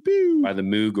by the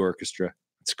Moog Orchestra.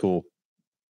 It's cool.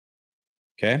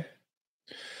 Okay.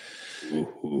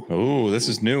 Oh, this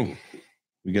is new.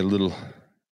 We get a little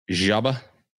Jabba.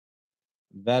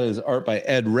 That is art by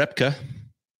Ed Repka.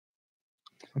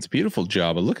 That's beautiful,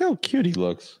 Jabba. Look how cute he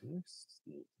looks.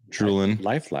 Drooling.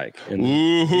 Lifelike. And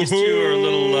these two are a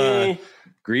little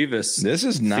Grievous. This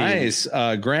is nice.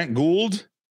 Grant Gould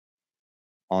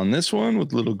on this one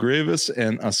with little Grievous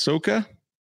and Ahsoka.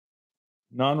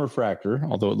 Non-refractor,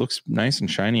 although it looks nice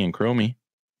and shiny and chromy.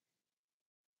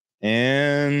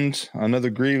 And another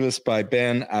Grievous by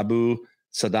Ben Abu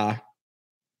Sadah.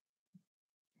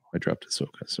 I dropped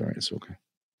Ahsoka. Sorry, Ahsoka.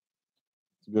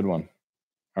 It's a good one.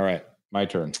 All right, my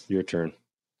turn. Your turn.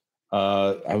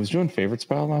 I was doing favorites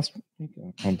pile last week.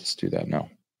 I'll just do that now.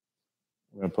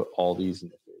 I'm going to put all these in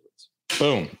the favorites.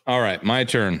 Boom. All right, my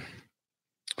turn.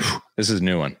 This is a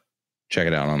new one. Check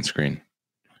it out on screen.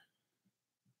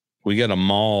 We got a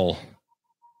mall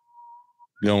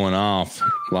going off.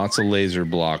 Lots of laser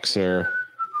blocks there.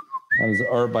 That is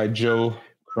art by Joe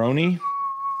Crony.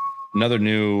 Another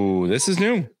new. This is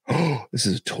new. Oh, this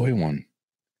is a toy one.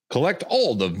 Collect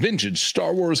all the vintage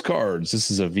Star Wars cards.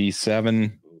 This is a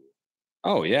V7.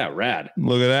 Oh, yeah. Rad.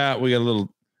 Look at that. We got a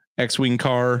little X-Wing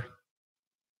car,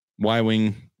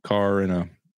 Y-Wing car, and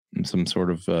some sort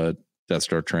of Death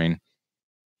Star train.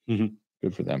 Mm-hmm.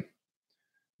 Good for them.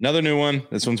 Another new one.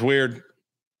 This one's weird.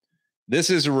 This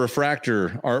is a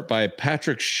refractor, art by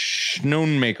Patrick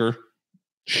Schoenmaker.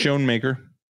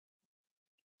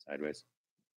 Sideways.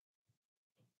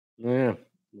 Yeah. A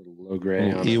little low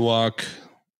gray on Ewok.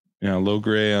 Yeah, low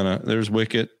gray on a. There's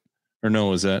Wicket. Or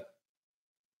no, is that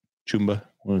Chumba?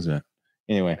 What is that?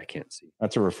 Anyway, I can't see.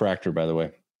 That's a refractor, by the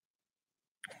way.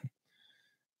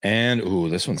 And ooh,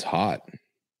 this one's hot.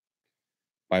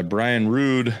 By Brian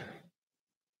Rude.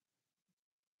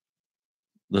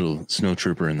 Little snow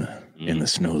trooper in the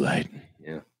snow light.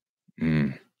 Yeah.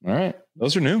 All right.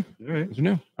 Those are new. All right. Those are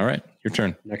new. All right. Your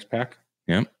turn. Next pack.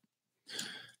 Yep.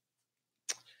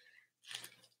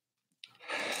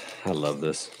 I love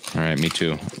this. All right. Me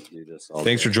too. Do this all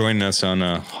Thanks day. for joining us on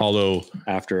Hollow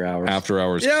After Hours.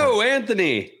 Hours. Yo,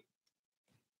 Anthony.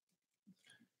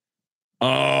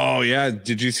 Oh, yeah.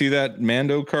 Did you see that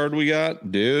Mando card we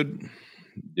got? Dude.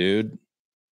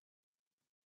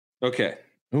 Okay.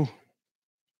 Ooh.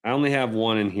 I only have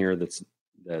one in here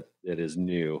that is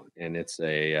new, and it's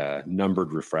a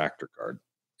numbered refractor card.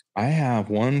 I have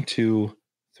 1, 2,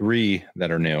 3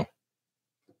 that are new.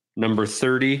 Number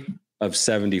 30 of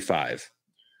 75.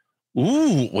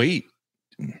 Ooh, wait.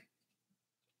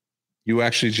 You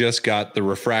actually just got the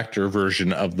refractor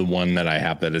version of the one that I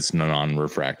have that is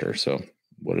non-refractor. So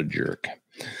what a jerk.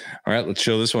 All right, let's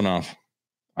show this one off.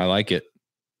 I like it.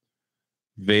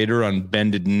 Vader on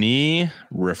bended knee,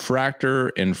 refractor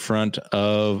in front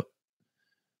of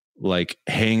like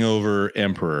hangover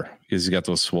Emperor because he's got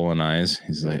those swollen eyes.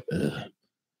 He's like, ugh,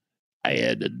 I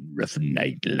had a rough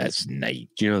night last night.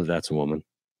 Do you know that that's a woman?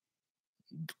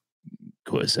 Of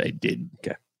course I did.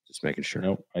 Okay. Just making sure.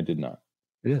 Nope, I did not.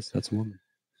 It is. That's a woman.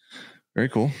 Very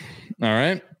cool. All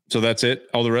right. So that's it.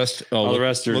 All the rest. All the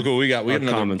rest are. Look what we got. We got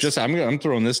another. Comments. I'm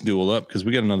throwing this duel up because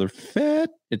we got another Fett.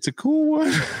 It's a cool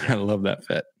one. I love that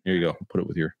Fett. Here you go. Put it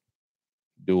with your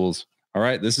duels. All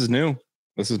right. This is new.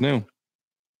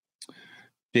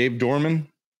 Dave Dorman,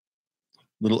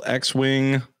 little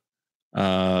X-wing,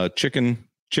 chicken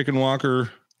walker.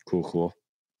 Cool.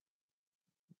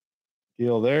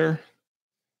 Deal there.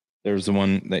 There's the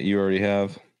one that you already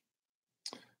have.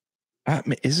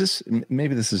 Is this,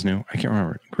 maybe this is new? I can't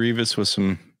remember. Grievous with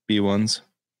some B1s.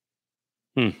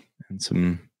 And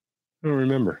some. I don't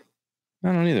remember.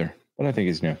 I don't either, but I think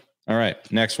he's new. All right.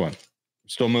 Next one.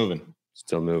 Still moving.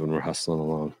 We're hustling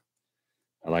along.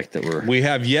 I like that we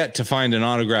have yet to find an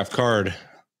autograph card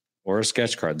or a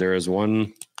sketch card. There is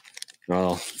one.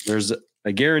 Well, there's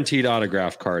a guaranteed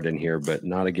autograph card in here, but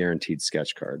not a guaranteed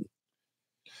sketch card.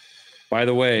 By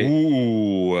the way,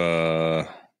 I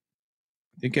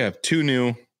think I have 2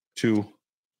 new.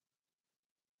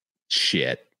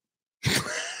 Shit.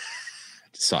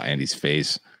 Saw Andy's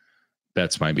face.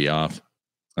 Bets might be off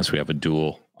unless we have a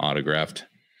dual autographed.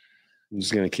 I'm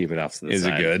just gonna keep it off to the Is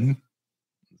side. it good? Is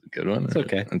it a good one? It's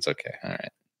okay. It's okay. All right.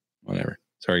 Whatever.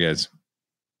 Sorry, guys.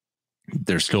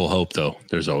 There's still hope, though.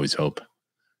 There's always hope.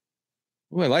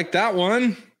 Oh, I like that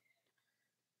one.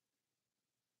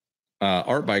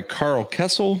 Art by Carl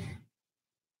Kessel.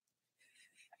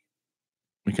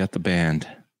 We got the band.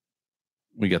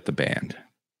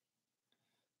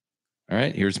 All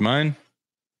right, here's mine.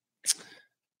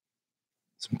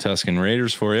 Some Tusken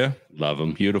Raiders for you. Love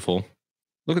them. Beautiful.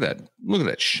 Look at that. Look at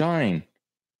that shine.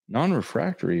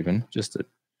 Non-refractor even. Just a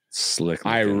slick.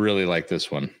 I really like this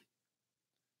one.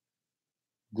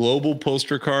 Global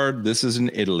poster card. This is in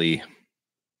Italy.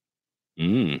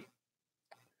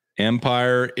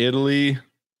 Empire, Italy.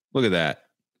 Look at that.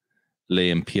 Le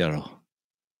Impero.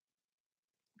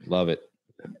 Love it.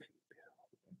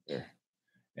 There.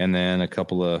 And then a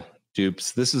couple of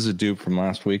dupes. This is a dupe from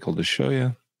last week. I'll just show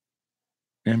you.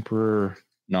 Emperor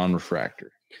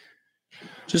non-refractor.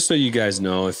 Just so you guys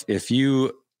know, if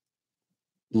you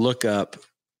look up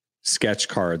sketch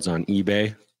cards on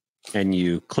eBay and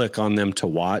you click on them to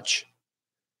watch,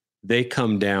 they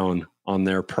come down on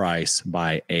their price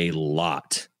by a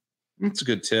lot. That's a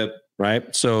good tip.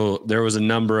 Right? So there was a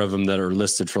number of them that are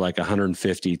listed for like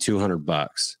 150,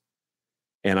 $200.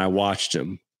 And I watched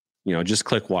them, just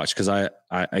click watch. Cause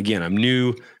I'm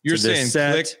new. You're to this saying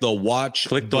set. click the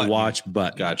watch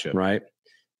button. Gotcha. Right.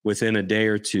 Within a day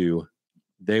or two,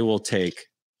 they will take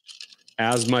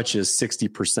as much as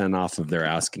 60% off of their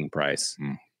asking price.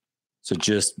 So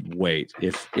just wait.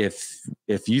 If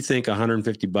you think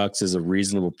 $150 is a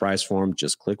reasonable price for them,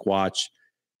 just click watch,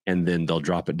 and then they'll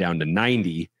drop it down to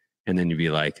 90, and then you'd be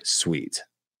like, sweet.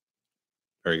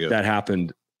 Very good. That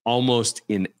happened almost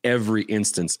in every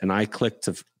instance, and I clicked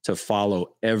to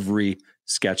follow every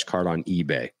sketch card on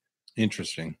eBay.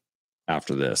 Interesting.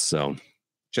 After this, so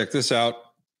check this out.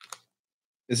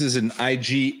 This is an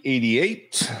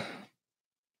IG-88.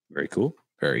 Very cool.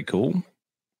 Very cool.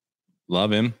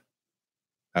 Love him.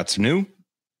 That's new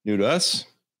to us.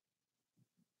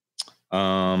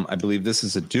 I believe this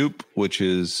is a dupe, which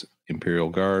is Imperial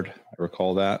Guard. I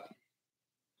recall that.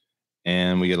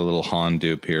 And we get a little Han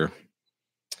dupe here.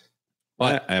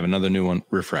 But I have another new one,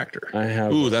 refractor. I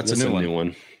have. Ooh, that's a new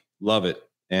one. Love it.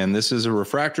 And this is a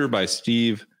refractor by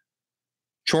Steve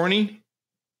Chorney.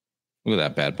 Look at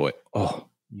that bad boy. Oh,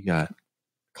 you got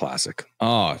classic.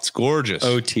 Oh, it's gorgeous.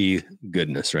 OT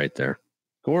goodness right there.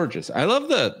 Gorgeous. I love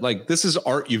this is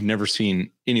art you've never seen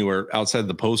anywhere outside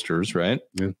the posters, right?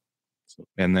 Yeah.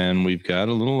 And then we've got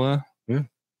a little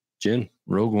Jin.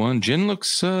 Rogue One. Jin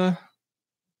looks airbrushed.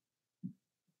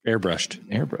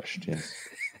 Yeah.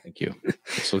 Thank you.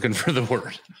 Just looking for the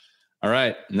word. All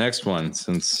right, next one.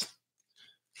 Since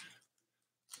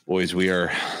boys, boys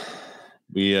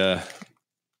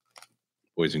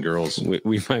and girls.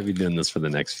 We might be doing this for the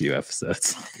next few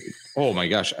episodes. Oh my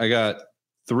gosh, I got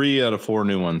 3 out of 4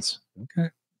 new ones. Okay.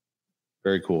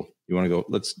 Very cool. You want to go?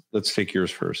 Let's take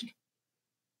yours first.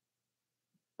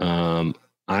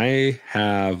 I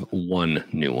have one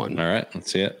new one. All right,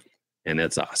 let's see it. And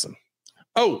it's awesome.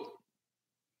 Oh,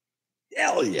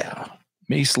 hell yeah.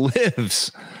 Mace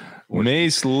lives.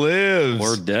 Mace lives.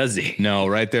 Or does he? No,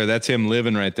 right there. That's him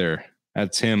living right there.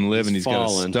 That's him living. He's got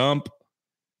a stump.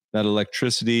 That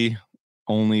electricity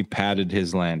only padded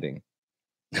his landing.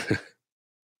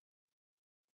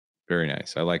 Very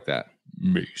nice. I like that.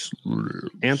 Mace lives.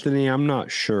 Anthony, I'm not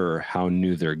sure how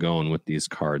new they're going with these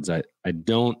cards. I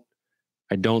don't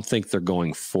think they're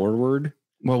going forward.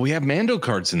 Well, we have Mando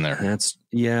cards in there.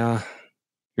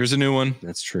 Here's a new one.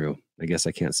 That's true. I guess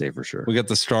I can't say for sure. We got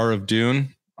the Star of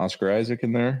Dune, Oscar Isaac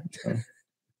in there.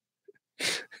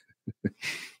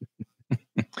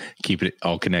 Keep it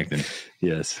all connected.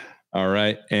 Yes. All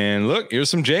right. And look, here's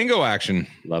some Django action.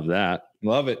 Love that.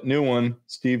 Love it. New one.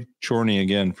 Steve Chorney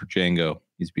again for Django.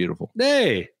 He's beautiful.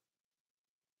 Hey.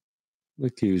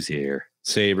 Look who's here.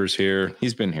 Saber's here.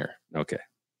 He's been here. Okay.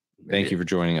 Thank you for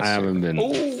joining us. I haven't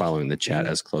been following the chat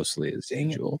as closely as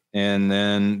usual. And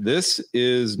then this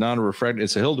is not a refractor.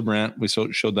 It's a Hildebrandt. We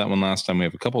showed that one last time. We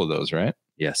have a couple of those, right?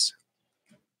 Yes.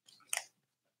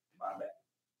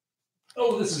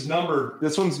 Oh, this is numbered.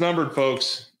 This one's numbered,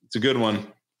 folks. It's a good one.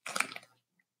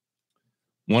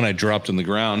 One I dropped on the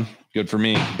ground. Good for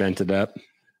me. Bent it up.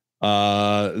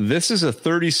 This is a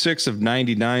 36 of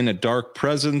 99, a Dark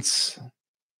Presence.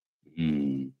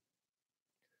 A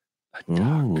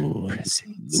Dark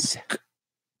Presence.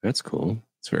 That's cool.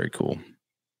 It's very cool.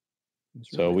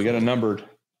 So we got a numbered.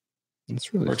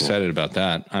 That's really We're cool. excited about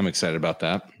that. I'm excited about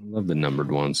that. I love the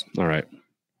numbered ones. All right.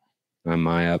 Am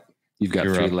I up? You've got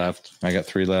You're 3 up. left. I got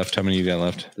 3 left. How many you got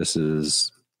left? This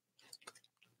is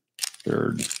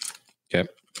third. Okay.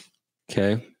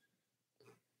 Okay.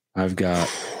 I've got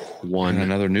one. And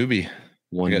another newbie.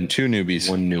 One. I got 2 newbies.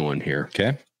 One new one here.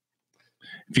 Okay.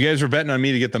 If you guys were betting on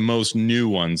me to get the most new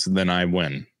ones, then I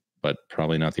win, but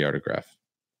probably not the autograph.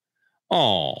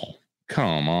 Oh,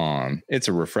 come on. It's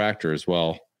a refractor as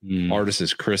well. Artist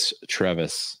is Chris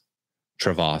Trevas.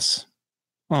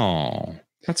 Oh,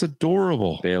 that's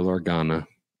adorable. Bail Organa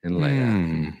and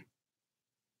Leia.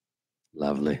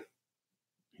 Lovely.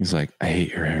 He's like, I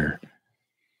hate your hair.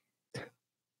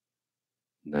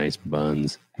 Nice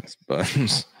buns. Nice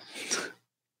buns.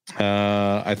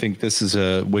 I think this is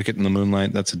a Wicket in the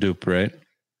Moonlight. That's a dupe, right?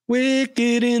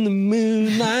 Wicked in the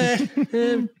moonlight.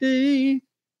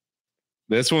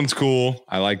 This one's cool.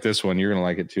 I like this one. You're going to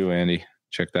like it too, Andy.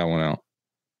 Check that one out.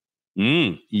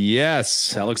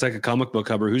 Yes. That looks like a comic book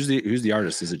cover. Who's the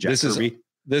artist? Is it Jack Kirby?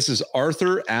 This is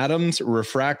Arthur Adams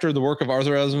Refractor. The work of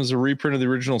Arthur Adams is a reprint of the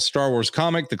original Star Wars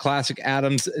comic. The classic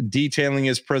Adams detailing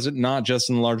is present not just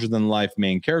in larger-than-life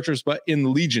main characters, but in the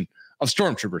legion of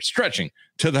stormtroopers stretching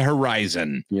to the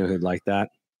horizon. You know who'd like that?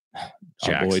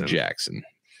 Our boy Jackson.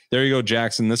 There you go,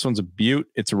 Jackson. This one's a beaut.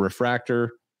 It's a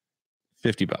refractor.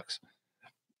 $50. It's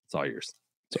all yours.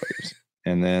 It's all yours.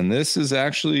 And then this is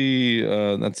actually,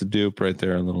 that's a dupe right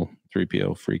there. A little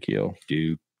 3PO, Freakio.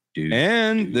 Dupe.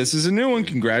 And this is a new one.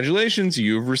 Congratulations.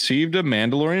 You've received a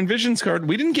Mandalorian Visions card.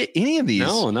 We didn't get any of these.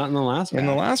 No, not in the last one. In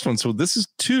the last one. So this is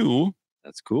 2.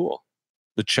 That's cool.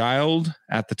 The child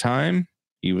at the time.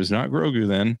 He was not Grogu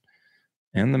then.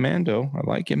 And the Mando. I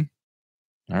like him.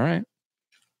 All right.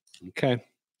 Okay.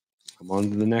 I'm on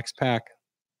to the next pack.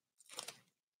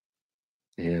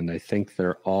 And I think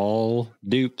they're all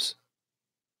dupes.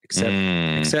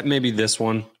 Except maybe this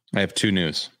one. I have 2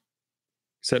 news.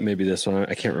 Except maybe this one.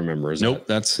 I can't remember. Nope,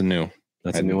 that's the new.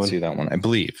 That's I a new didn't one. see that one. I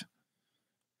believe.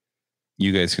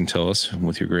 You guys can tell us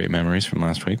with your great memories from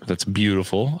last week. But that's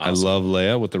beautiful. Awesome. I love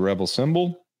Leia with the rebel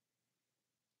symbol.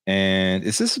 And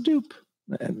is this a dupe?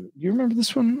 You remember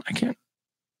this one? I can't.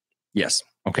 Yes.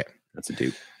 Okay. That's a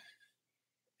dupe.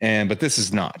 But this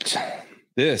is not.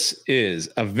 This is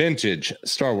a vintage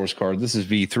Star Wars card. This is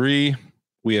V3.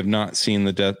 We have not seen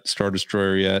the Death Star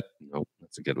Destroyer yet. Nope.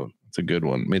 That's a good one. It's a good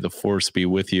one. May the Force be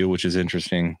with you, which is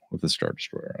interesting with the Star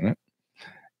Destroyer on it.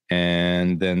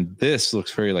 And then this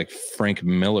looks very like Frank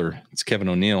Miller. It's Kevin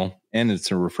O'Neill, and it's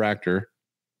a refractor.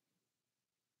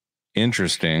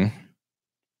 Interesting.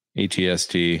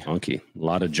 ATST. Funky. A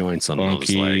lot of joints on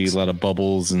those legs. A lot of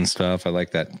bubbles and stuff. I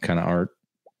like that kind of art.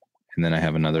 And then I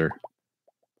have another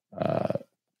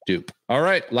dupe. All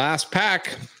right, last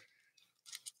pack.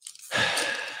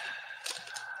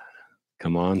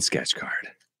 Come on, sketch card.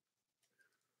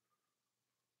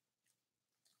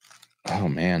 Oh,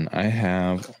 man. I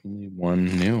have only one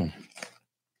new.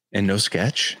 And no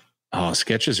sketch? Oh,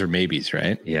 sketches are maybes,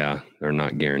 right? Yeah, they're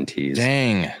not guarantees.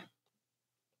 Dang.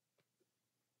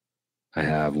 I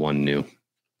have one new.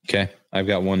 Okay, I've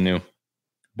got one new.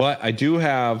 But I do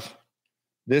have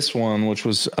this one, which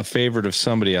was a favorite of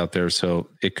somebody out there, so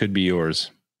it could be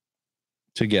yours.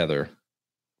 together.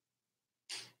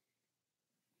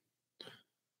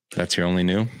 That's your only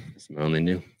new? It's my only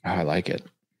new. Oh, I like it.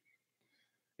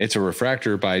 It's a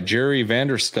refractor by Jerry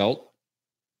Vanderstelt.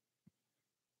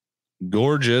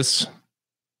 Gorgeous.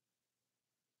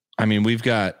 I mean, we've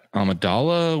got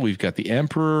Amidala, we've got the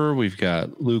Emperor, we've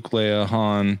got Luke, Leia,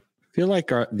 Han. I feel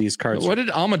like these cards What did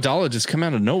Amidala just come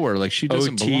out of nowhere? Like she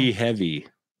doesn't OT belong. heavy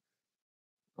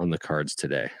on the cards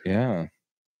today. Yeah.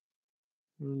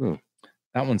 I don't know.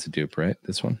 That one's a dupe, right?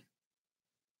 This one?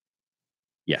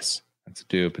 Yes. That's a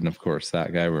dupe. And of course,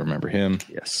 that guy, we remember him.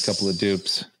 Yes. A couple of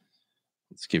dupes.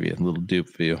 Let's give you a little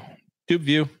dupe view. Dupe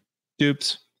view.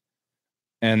 Dupes.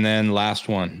 And then last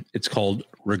one. It's called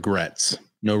Regrets.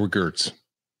 No regrets.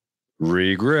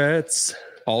 Regrets.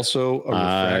 Also a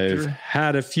refractor. I've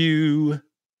had a few.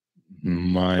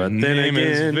 My But then name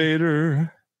is again-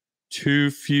 Vader. Too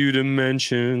few to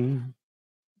mention.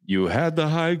 You had the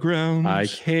high ground. I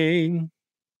came.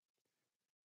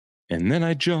 And then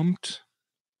I jumped.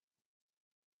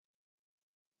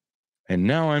 And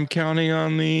now I'm counting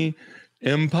on the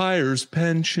Empire's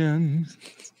pension.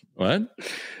 What?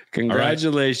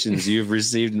 Congratulations. You've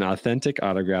received an authentic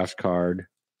autographed card.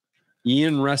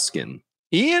 Ian Ruskin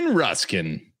Ian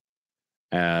Ruskin.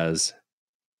 as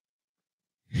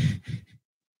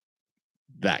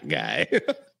That guy.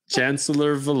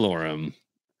 Chancellor Valorum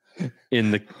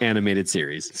in the animated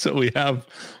series. So we have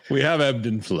ebbed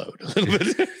and flowed a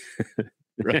little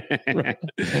bit.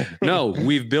 No,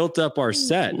 we've built up our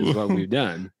set is what we've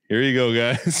done. Here you go,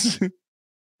 guys.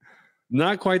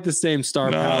 Not quite the same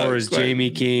star Not power as quite-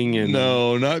 Jamie King and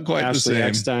No, not quite Ashley the same.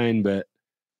 Eckstein, but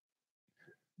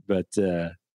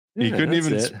He yeah, couldn't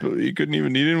even. that's it. He couldn't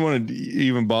even. He didn't want to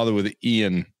even bother with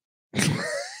Ian.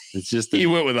 It's just He a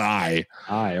went with I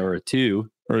I or a two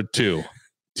or a two.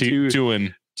 Two.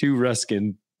 Two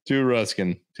Ruskin.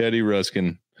 Ruskin. Teddy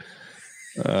Ruskin.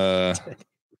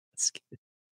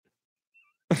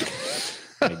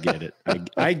 I get it.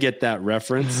 I get that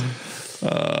reference.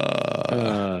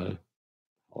 Holocrons.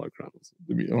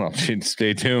 Well,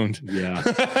 stay tuned. Yeah.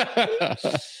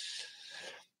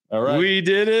 All right. We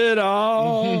did it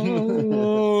all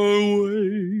our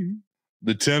way.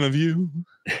 The 10 of you.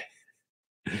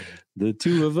 The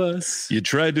two of us. You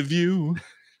tried to view.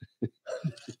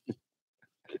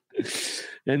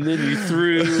 And then you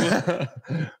threw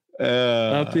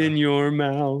up in your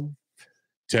mouth.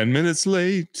 10 minutes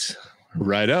late.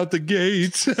 Right out the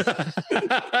gate.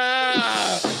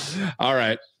 All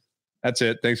right. That's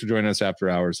it. Thanks for joining us after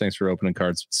hours. Thanks for opening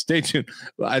cards. Stay tuned.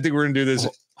 I think we're going to do this.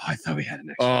 Oh, I thought we had an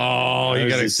extra. Oh, you That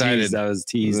got was a excited. tease. That was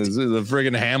teased. The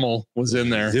friggin' Hamill was in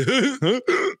there.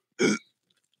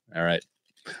 All right.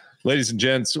 Ladies and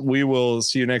gents, we will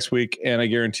see you next week. And I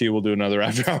guarantee we'll do another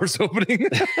after hours opening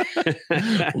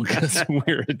because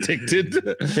we're addicted.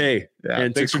 Hey, Yeah,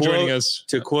 and thanks to for joining quote- us.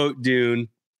 to quote Dune,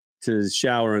 to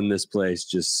shower in this place,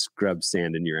 just scrub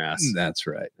sand in your ass. That's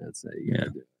right. That's how you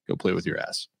gotta do Go play with your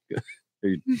ass. it.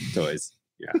 Your toys.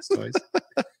 Your ass toys.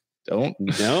 Don't.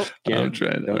 Nope. I'm Can't.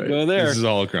 trying. Don't go there. This is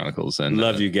all Chronicles. And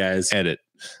Love you guys. Edit.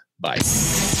 Bye.